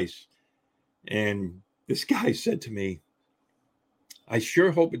over twice. And this guy said to me, I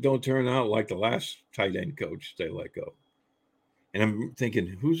sure hope it don't turn out like the last tight end coach they let go. And I'm thinking,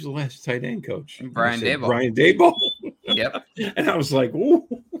 who's the last tight end coach? Brian Daboll. Brian Daboll. Yep. And I was like, ooh.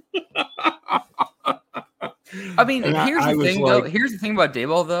 I mean, here's the thing, though. Here's the thing about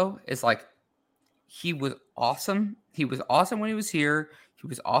Daboll, though, is like, he was awesome. He was awesome when he was here. He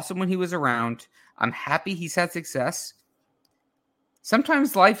was awesome when he was around. I'm happy he's had success.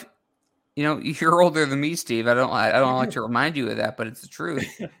 Sometimes life, you're older than me, Steve. I don't like to remind you of that, but it's the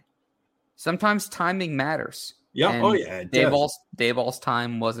truth. Sometimes timing matters. Yeah. And yeah. Daboll's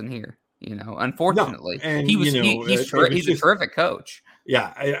time wasn't here. Unfortunately, no. And, he's a terrific coach.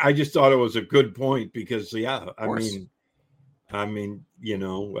 Yeah, I just thought it was a good point, because I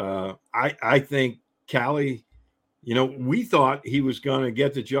think Cali, we thought he was going to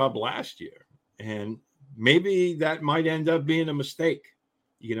get the job last year, and maybe that might end up being a mistake.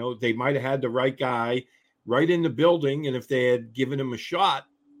 They might have had the right guy right in the building, and if they had given him a shot,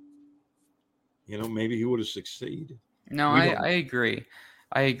 maybe he would have succeeded. No, I agree.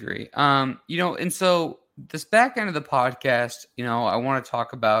 And so this back end of the podcast, I want to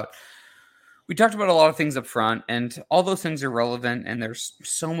talk about, we talked about a lot of things up front, and all those things are relevant, and there's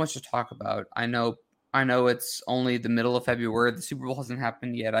so much to talk about. I know it's only the middle of February. The Super Bowl hasn't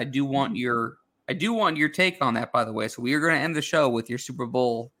happened yet. I do want your take on that, by the way. So we are going to end the show with your Super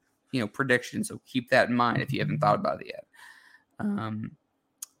Bowl, prediction. So keep that in mind if you haven't thought about it yet.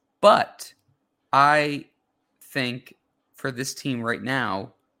 But I think for this team right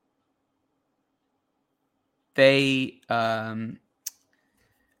now, they, I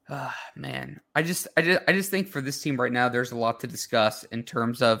just think for this team right now, there's a lot to discuss in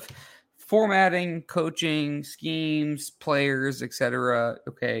terms of formatting, coaching, schemes, players, etc.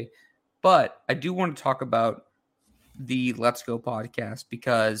 Okay. But I do want to talk about the Let's Go podcast,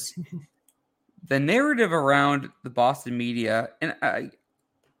 because the narrative around the Boston media, and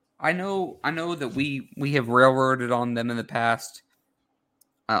I know that we have railroaded on them in the past.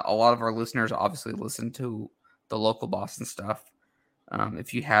 A lot of our listeners obviously listen to the local Boston stuff.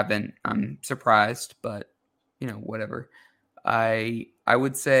 If you haven't, I'm surprised, but whatever. I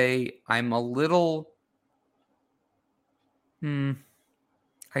would say I'm a little.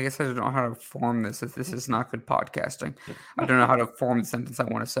 I guess I don't know how to form this. If this is not good podcasting, I don't know how to form the sentence I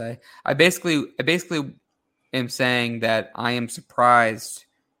want to say. I basically am saying that I am surprised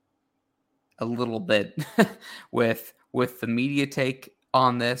a little bit with the media take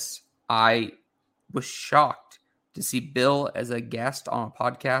on this. I was shocked to see Bill as a guest on a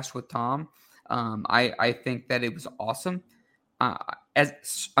podcast with Tom. I think that it was awesome.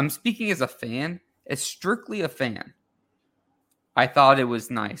 As I'm speaking as a fan, as strictly a fan, I thought it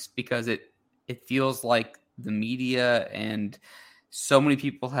was nice, because it feels like the media and so many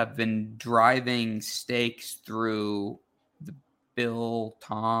people have been driving stakes through the Bill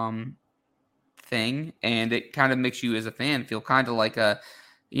Tom thing, and it kind of makes you as a fan feel kind of like a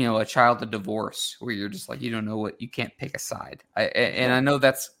child of divorce, where you're just like, you don't know what, you can't pick a side. I know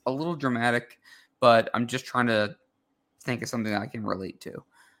that's a little dramatic, but I'm just trying to think of something that I can relate to.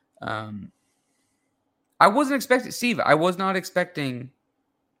 I wasn't expecting, Steve, I was not expecting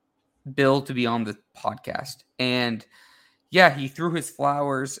Bill to be on the podcast. And yeah, he threw his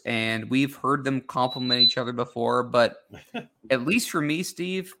flowers, and we've heard them compliment each other before, but at least for me,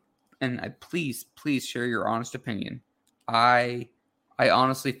 Steve, and please share your honest opinion. I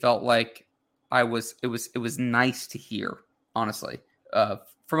honestly felt like it was nice to hear, honestly,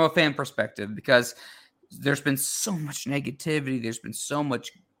 from a fan perspective, because there's been so much negativity. There's been so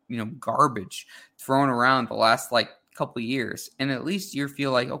much, garbage thrown around the last couple of years. And at least you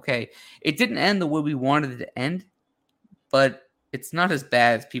feel like, okay, it didn't end the way we wanted it to end, but it's not as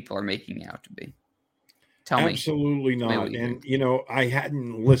bad as people are making it out to be. Absolutely not. And, I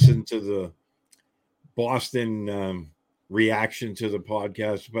hadn't listened to the Boston reaction to the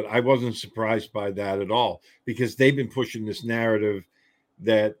podcast, but I wasn't surprised by that at all, because they've been pushing this narrative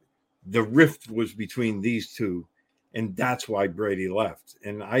that the rift was between these two, and that's why Brady left.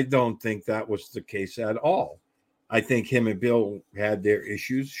 And I don't think that was the case at all. I think him and Bill had their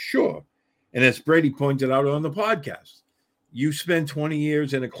issues, sure. And as Brady pointed out on the podcast, you spend 20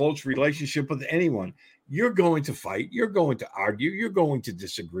 years in a close relationship with anyone, you're going to fight, you're going to argue, you're going to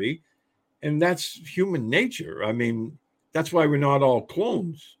disagree. And that's human nature. I mean, that's why we're not all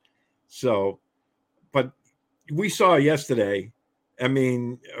clones. So, but we saw yesterday, I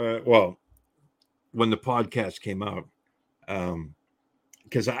mean, when the podcast came out,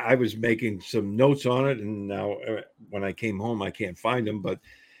 because I was making some notes on it, and now when I came home, I can't find them. But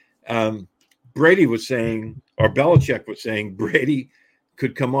Brady was saying, or Belichick was saying, Brady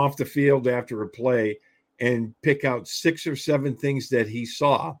could come off the field after a play and pick out 6 or 7 things that he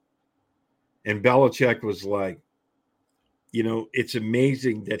saw. And Belichick was like, it's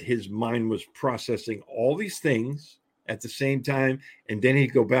amazing that his mind was processing all these things at the same time. And then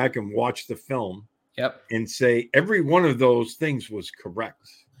he'd go back and watch the film. Yep. And say every one of those things was correct.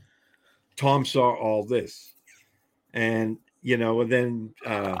 Tom saw all this. And, and then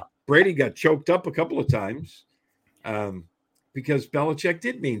Brady got choked up a couple of times because Belichick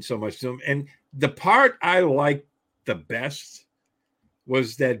did mean so much to him. And the part I liked the best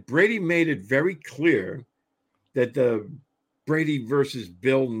was that Brady made it very clear that the Brady versus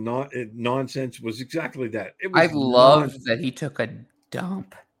Bill nonsense was exactly that. I love that he took a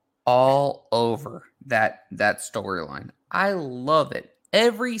dump all over that storyline. I love it.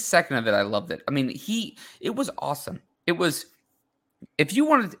 Every second of it, I loved it. I mean, it was awesome. It was, if you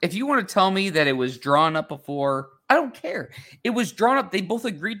want to tell me that it was drawn up before, I don't care. It was drawn up. They both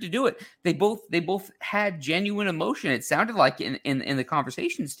agreed to do it. They both had genuine emotion. It sounded like in the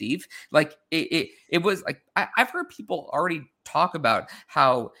conversation, Steve, like it was like, I've heard people already talk about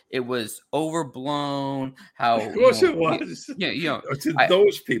how it was overblown. How of course it was.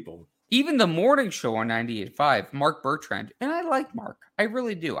 Those people. Even the morning show on 98.5, Mark Bertrand, and I like Mark. I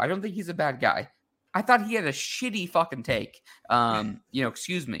really do. I don't think he's a bad guy. I thought he had a shitty fucking take.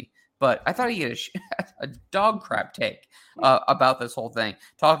 Excuse me. But I thought he had a dog crap take about this whole thing,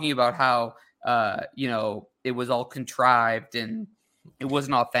 talking about how, it was all contrived and it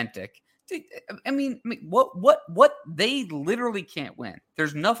wasn't authentic. I mean, what they literally can't win.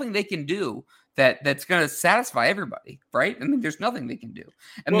 There's nothing they can do that's going to satisfy everybody, right? I mean, there's nothing they can do.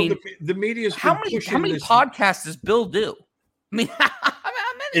 I mean, the media's how many podcasts does Bill do? I mean,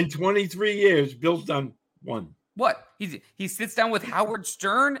 in 23 years, Bill's done one. What? He sits down with Howard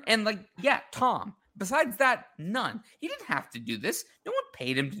Stern and Tom. Besides that, none. He didn't have to do this. No one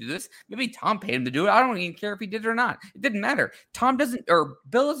paid him to do this. Maybe Tom paid him to do it. I don't even care if he did it or not. It didn't matter. Bill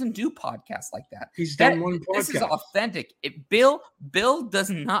doesn't do podcasts like that. He's done one podcast. This is authentic. Bill does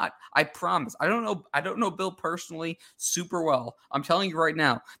not. I promise. I don't know Bill personally super well. I'm telling you right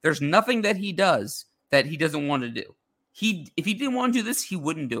now, there's nothing that he does that he doesn't want to do. If he didn't want to do this, he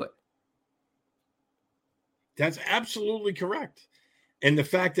wouldn't do it. That's absolutely correct. And the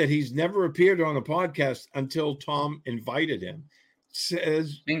fact that he's never appeared on a podcast until Tom invited him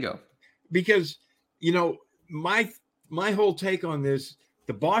says bingo. Because, my whole take on this,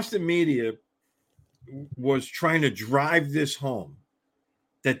 the Boston media was trying to drive this home,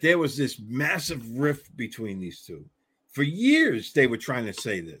 that there was this massive rift between these two. For years, they were trying to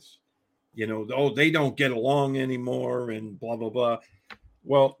say this, they don't get along anymore and blah, blah, blah.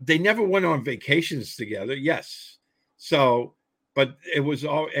 Well, they never went on vacations together. Yes. So but it was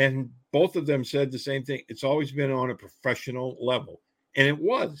all, and both of them said the same thing. It's always been on a professional level, and it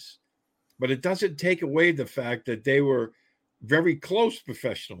was, but it doesn't take away the fact that they were very close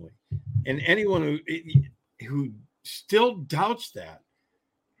professionally. And anyone who still doubts that,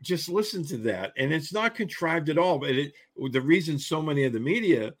 just listen to that. And it's not contrived at all. But the reason so many of the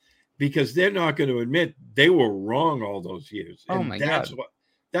media, because they're not going to admit they were wrong all those years. Oh, and my God.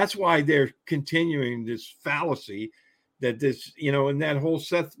 That's why they're continuing this fallacy that this, in that whole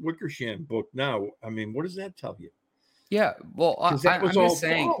Seth Wickersham book now. I mean, what does that tell you? Yeah, well, I'm just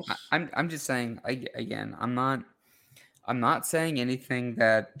saying. False. I'm just saying. Again, I'm not saying anything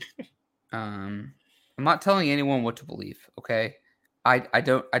that. I'm not telling anyone what to believe. Okay, I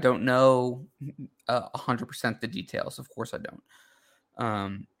don't know 100% the details. Of course, I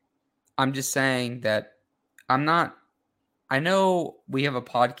don't. I'm just saying that I'm not. I know we have a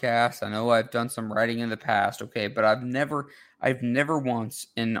podcast. I know I've done some writing in the past. Okay, but I've never once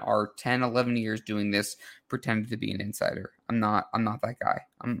in our 10, 11 years doing this pretended to be an insider. I'm not that guy.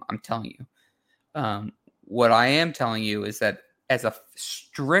 I'm telling you. What I am telling you is that as a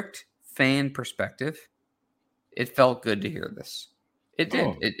strict fan perspective, it felt good to hear this. It did.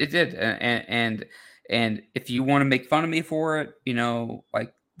 Oh. It did. And if you want to make fun of me for it,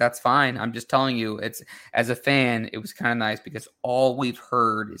 like, that's fine. I'm just telling you, it's, as a fan, it was kind of nice because all we've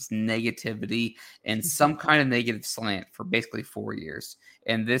heard is negativity and some kind of negative slant for basically 4 years.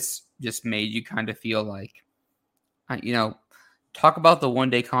 And this just made you kind of feel like, talk about the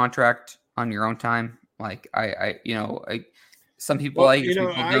 1-day contract on your own time. Like some people, I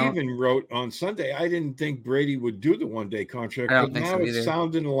even wrote on Sunday, I didn't think Brady would do the 1-day contract. I don't think so either. It's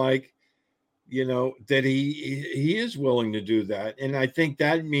sounding like, that he is willing to do that. And I think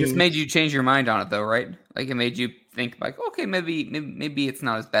that means this made you change your mind on it though, right? Like, it made you think like, okay, maybe it's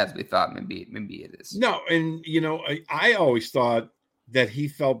not as bad as we thought. Maybe it is. No. And, I always thought that he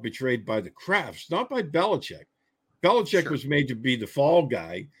felt betrayed by the Krafts, not by Belichick. Belichick was made to be the fall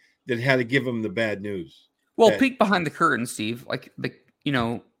guy that had to give him the bad news. Well, peek behind the curtain, Steve, like,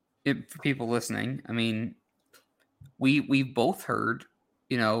 for people listening, I mean, we've both heard,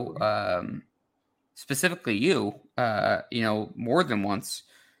 specifically you, more than once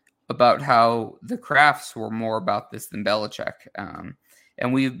about how the Krafts were more about this than Belichick.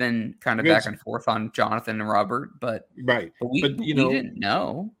 And we've been kind of back and forth on Jonathan and Robert, but we didn't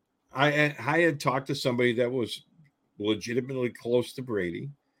know. I had talked to somebody that was legitimately close to Brady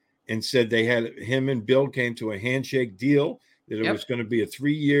and said they had, him and Bill came to a handshake deal that it was going to be a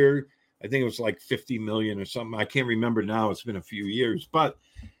 3-year, I think it was like $50 million or something. I can't remember now. It's been a few years, but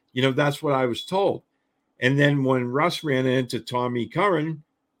that's what I was told. And then when Russ ran into Tommy Curran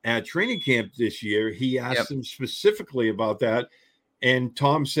at training camp this year, he asked him specifically about that. And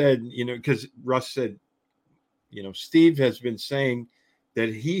Tom said, because Russ said, Steve has been saying that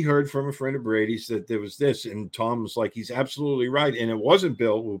he heard from a friend of Brady's that there was this. And Tom was like, he's absolutely right. And it wasn't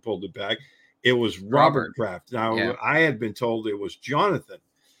Bill who pulled it back. It was Robert Kraft. Now, I had been told it was Jonathan.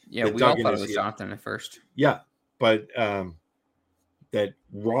 Yeah, we all thought it was Jonathan at first. Yeah, but that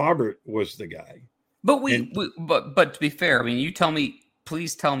Robert was the guy. But but to be fair, I mean,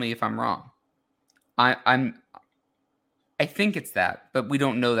 please tell me if I'm wrong. I think it's that, but we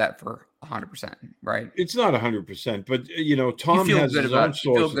don't know that for 100%, right? It's not 100%, but Tom has his own sources.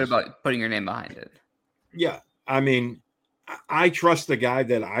 You feel good about putting your name behind it. Yeah, I mean, I trust the guy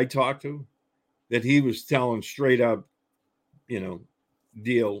that I talked to, that he was telling straight up,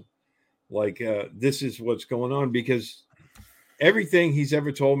 deal, like this is what's going on, because everything he's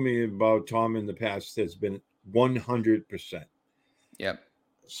ever told me about Tom in the past has been 100%. Yep.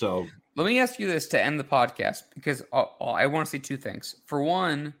 So let me ask you this to end the podcast, because I want to say two things. For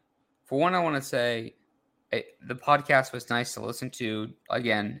one, I want to say the podcast was nice to listen to.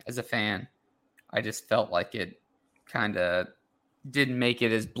 Again, as a fan, I just felt like it kind of didn't make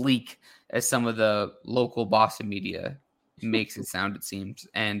it as bleak as some of the local Boston media makes it sound, it seems.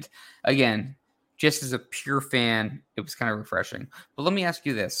 And again, just as a pure fan, it was kind of refreshing. But let me ask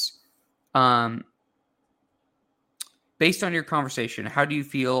you this. Based on your conversation, how do you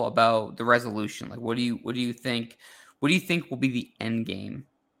feel about the resolution? Like, what do you think will be the end game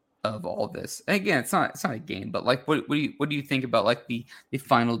of all this? And again, it's not a game, but like, what do you think about like the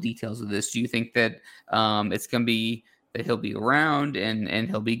final details of this? Do you think that it's going to be that he'll be around and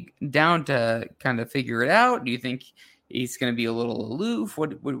he'll be down to kind of figure it out? Do you think he's going to be a little aloof?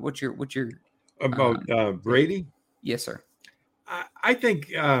 What's your about Brady? Yes, sir. I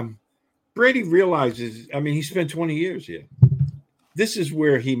think Brady realizes, I mean, he spent 20 years here. This is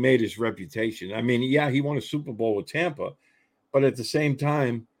where he made his reputation. I mean, yeah, he won a Super Bowl with Tampa, but at the same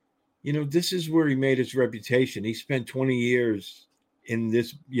time, this is where he made his reputation. He spent 20 years in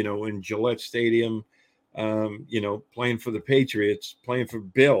this, in Gillette Stadium, playing for the Patriots, playing for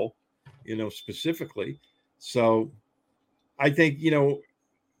Bill, specifically. So I think,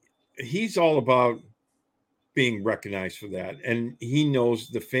 he's all about being recognized for that. And he knows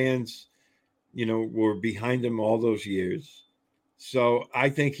the fans, were behind him all those years. So I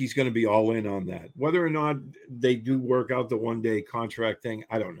think he's going to be all in on that. Whether or not they do work out the one-day contract thing,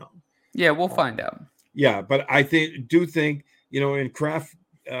 I don't know. Yeah, we'll find out. Yeah, but I do think, and Kraft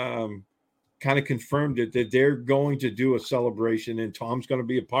kind of confirmed it, that they're going to do a celebration, and Tom's going to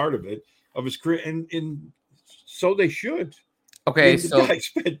be a part of it, of his career, and so they should. Okay, so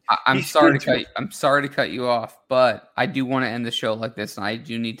I'm sorry to cut you off, but I do want to end the show like this, and I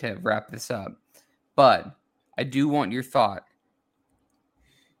do need to wrap this up. But I do want your thought.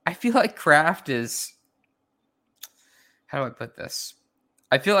 I feel like Kraft is, how do I put this?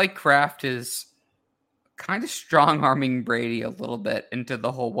 I feel like Kraft is kind of strong-arming Brady a little bit into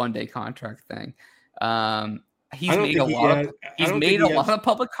the whole one-day contract thing. He's made a lot of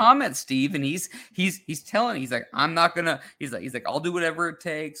public comments, Steve, and he's like, I'm not gonna. He's like, I'll do whatever it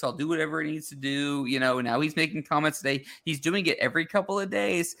takes. I'll do whatever it needs to do. Now he's making comments today. He's doing it every couple of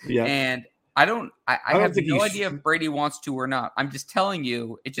days, and I have no idea if Brady wants to or not. I'm just telling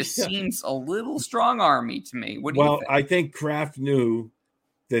you, it just seems a little strong-army to me. What do you think? I think Kraft knew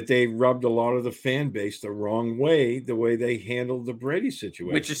that they rubbed a lot of the fan base the wrong way, the way they handled the Brady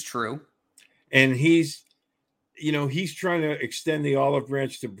situation. Which is true. And he's trying to extend the olive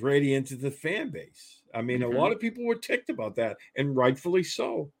branch to Brady into the fan base. I mean, a lot of people were ticked about that, and rightfully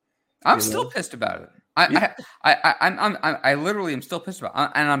so. I'm still pissed about it. I literally am still pissed about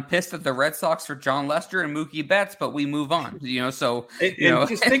it. And I'm pissed at the Red Sox for John Lester and Mookie Betts, but we move on. So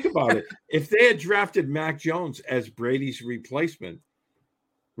just think about it. If they had drafted Mac Jones as Brady's replacement,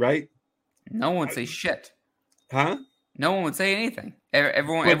 right? No one would say shit. Huh? No one would say anything.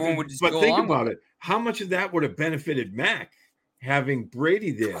 Everyone would just go along. But think about it. How much of that would have benefited Mac having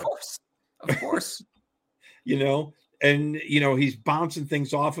Brady there? Of course. And he's bouncing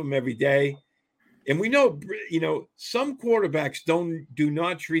things off him every day. And we know, some quarterbacks do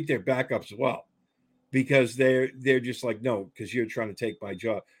not treat their backups well, because they're just like, no, because you're trying to take my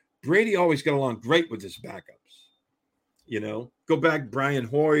job. Brady always got along great with his backups. Go back, Brian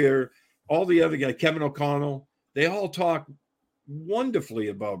Hoyer, all the other guys, Kevin O'Connell, they all talk wonderfully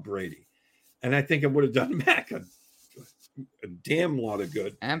about Brady. And I think it would have done Mac a damn lot of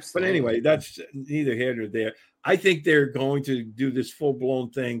good. Absolutely. But anyway, that's neither here nor there. I think they're going to do this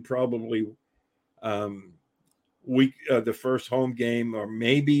full-blown thing probably the first home game, or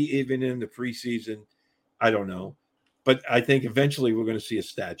maybe even in the preseason. I don't know. But I think eventually we're going to see a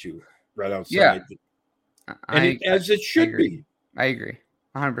statue right outside. Yeah. As it should be. I agree.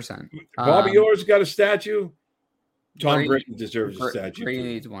 100%. Bobby Orr's got a statue. Tom Brady deserves a statue. Brady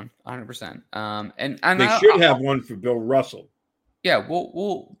needs one, 100%. And they should have one for Bill Russell. Yeah,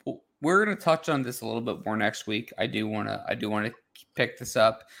 we're going to touch on this a little bit more next week. I do want to pick this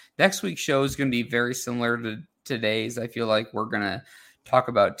up. Next week's show is going to be very similar to today's. I feel like we're going to talk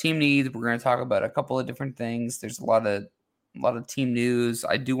about team needs. We're going to talk about a couple of different things. There's a lot of team news.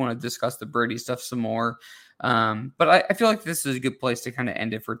 I do want to discuss the Brady stuff some more. But I feel like this is a good place to kind of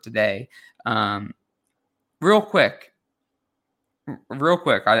end it for today. Real quick.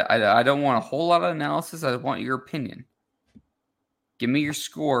 I don't want a whole lot of analysis. I want your opinion. Give me your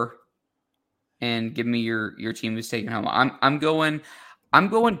score and give me your team who's taking home. I'm going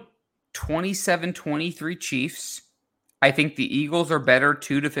 27-23 Chiefs. I think the Eagles are better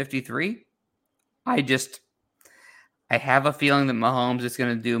 2-53. I have a feeling that Mahomes is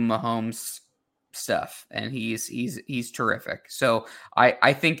going to do Mahomes stuff, and he's terrific. So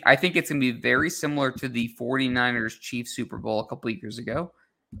I think it's going to be very similar to the 49ers Chiefs Super Bowl a couple of years ago,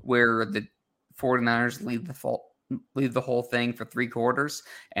 where the 49ers lead the whole thing for 3 quarters,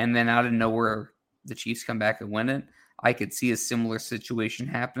 and then out of nowhere the Chiefs come back and win it. I could see a similar situation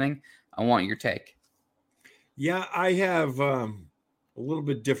happening. I want your take. Yeah, I have a little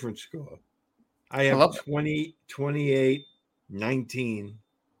bit different score. I have 28-19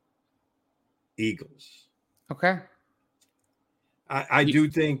 Eagles. Okay. I do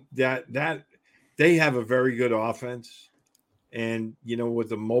think that they have a very good offense, and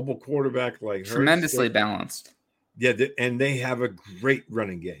with a mobile quarterback like tremendously balanced. Yeah, and they have a great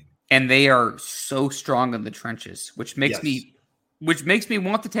running game, and they are so strong in the trenches, which makes me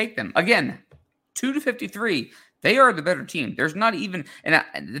want to take them again. 2-53. They are the better team. There's not even, and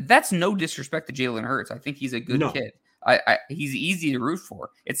that's no disrespect to Jalen Hurts. I think he's a good kid. He's easy to root for.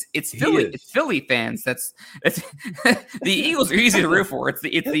 It's Philly fans. It's the Eagles are easy to root for. It's the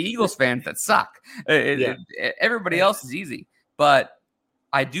Eagles fans that suck. Everybody else is easy. But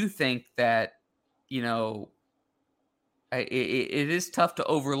I do think that, it is tough to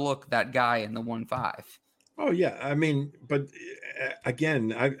overlook that guy in the 1-5. Oh, yeah. I mean, but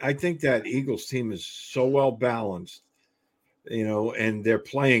again, I think that Eagles team is so well balanced, and they're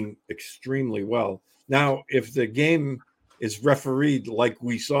playing extremely well. Now, if the game is refereed like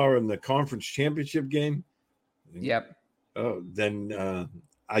we saw in the conference championship game, then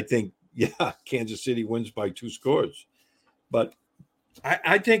I think, Kansas City wins by 2 scores. But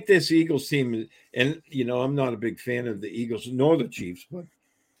I think this Eagles team, and, I'm not a big fan of the Eagles nor the Chiefs, but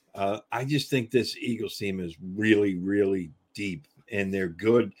I just think this Eagles team is really, really deep, and they're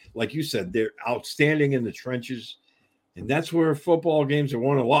good. Like you said, they're outstanding in the trenches, and that's where football games are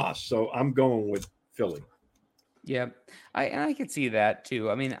won or lost. So I'm going with Philly. Yeah, I can see that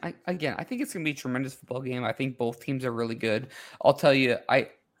too. I mean, I think it's going to be a tremendous football game. I think both teams are really good. I'll tell you, I'm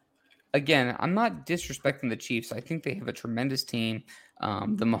not disrespecting the Chiefs. I think they have a tremendous team.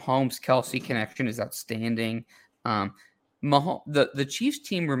 The Mahomes-Kelsey connection is outstanding. The Chiefs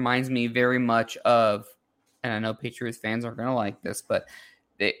team reminds me very much of, and I know Patriots fans aren't going to like this, but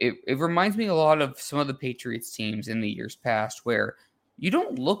it reminds me a lot of some of the Patriots teams in the years past, where you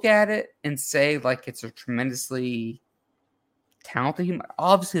don't look at it and say like it's a tremendously talented team.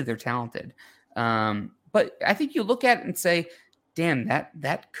 Obviously, they're talented, but I think you look at it and say, "Damn,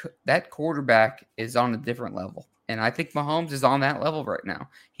 that quarterback is on a different level." And I think Mahomes is on that level right now.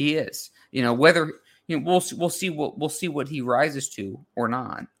 He is. Whether we'll see what he rises to or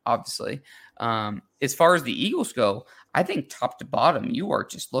not. Obviously, as far as the Eagles go, I think top to bottom, you are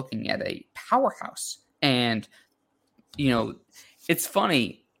just looking at a powerhouse. And it's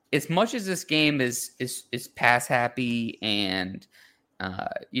funny, as much as this game is pass happy and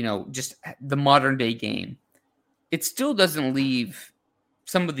just the modern day game, it still doesn't leave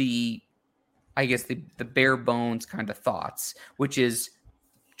some of the, I guess, the bare bones kind of thoughts, which is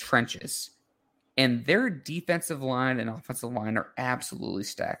trenches. And their defensive line and offensive line are absolutely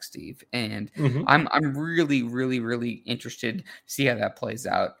stacked, Steve. And I'm really, really, really interested to see how that plays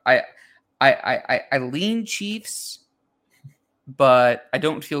out. I lean Chiefs, but I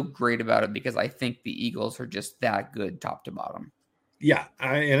don't feel great about it because I think the Eagles are just that good top to bottom. Yeah,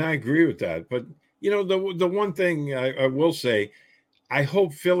 I agree with that. But, the one thing I will say, I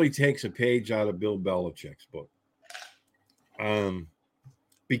hope Philly takes a page out of Bill Belichick's book.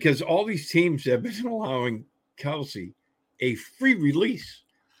 Because all these teams have been allowing Kelsey a free release.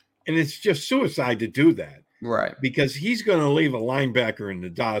 And it's just suicide to do that. Right. Because he's going to leave a linebacker in the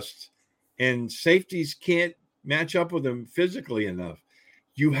dust, and safeties can't match up with him physically enough.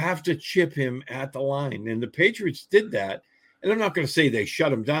 You have to chip him at the line. And the Patriots did that. And I'm not going to say they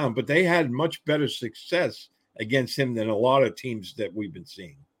shut him down, but they had much better success against him than a lot of teams that we've been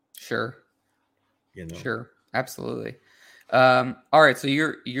seeing. Sure. Sure. Absolutely. All right. So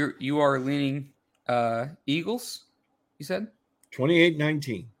you are leaning Eagles, you said?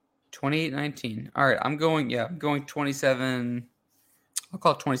 28-19. 28-19. All right. I'm going 27. I'll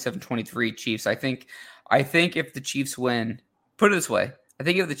call it 27-23 Chiefs. I think if the Chiefs win, put it this way. I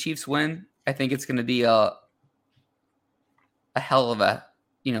think if the Chiefs win, I think it's going to be a hell of a,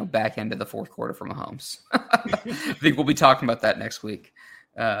 back end of the fourth quarter for Mahomes. I think we'll be talking about that next week.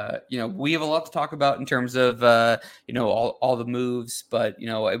 We have a lot to talk about in terms of, all the moves, but,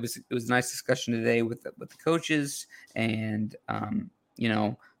 it was a nice discussion today with the coaches, and,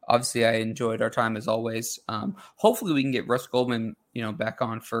 obviously I enjoyed our time as always. Hopefully we can get Russ Goldman, back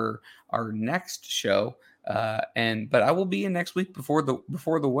on for our next show. But I will be in next week before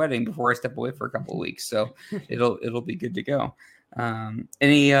the wedding, before I step away for a couple of weeks. So it'll be good to go.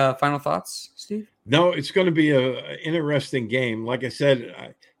 Any final thoughts, Steve? No, it's going to be an interesting game. Like I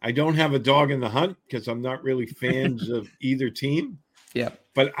said, I don't have a dog in the hunt because I'm not really fans of either team. Yeah.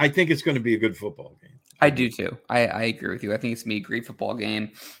 But I think it's going to be a good football game. I do too. I agree with you. I think it's going to be a great football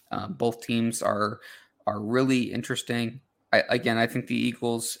game. Both teams are really interesting. I think the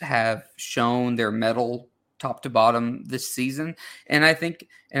Eagles have shown their mettle top to bottom this season. And I think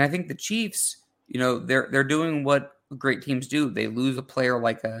the Chiefs, they're doing what great teams do. They lose a player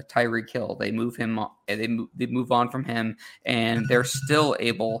like a Tyreek Hill. They move him on, they move on from him, and they're still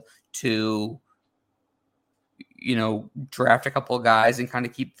able to, draft a couple of guys and kind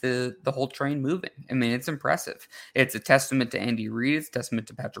of keep the whole train moving. I mean, it's impressive. It's a testament to Andy Reid. It's a testament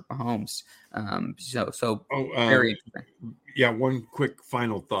to Patrick Mahomes. Very interesting. Yeah, one quick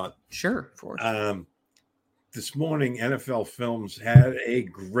final thought. Sure, of course. This morning, NFL Films had a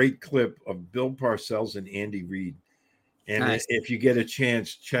great clip of Bill Parcells and Andy Reid And Nice. if you get a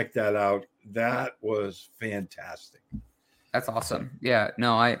chance, check that out. That was fantastic. That's awesome. Yeah,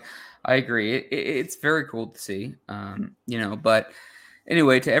 no, I agree. It's very cool to see. But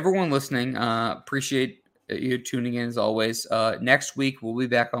anyway, to everyone listening, appreciate you tuning in as always. Next week we'll be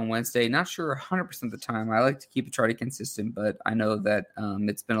back on Wednesday. Not sure 100% of the time. I like to try to consistent, but I know that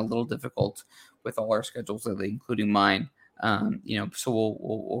it's been a little difficult with all our schedules lately, including mine. So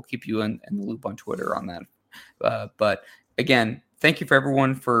we'll keep you in the loop on Twitter on that. But again, thank you for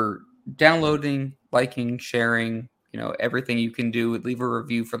everyone for downloading, liking, sharing. Everything you can do. Leave a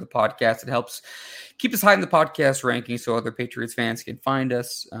review for the podcast. It helps keep us high in the podcast ranking so other Patriots fans can find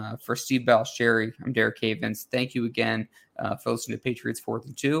us. For Steve Balichieri, I'm Derek Havens. Thank you again for listening to Patriots 4th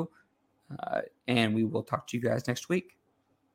and 2. And we will talk to you guys next week.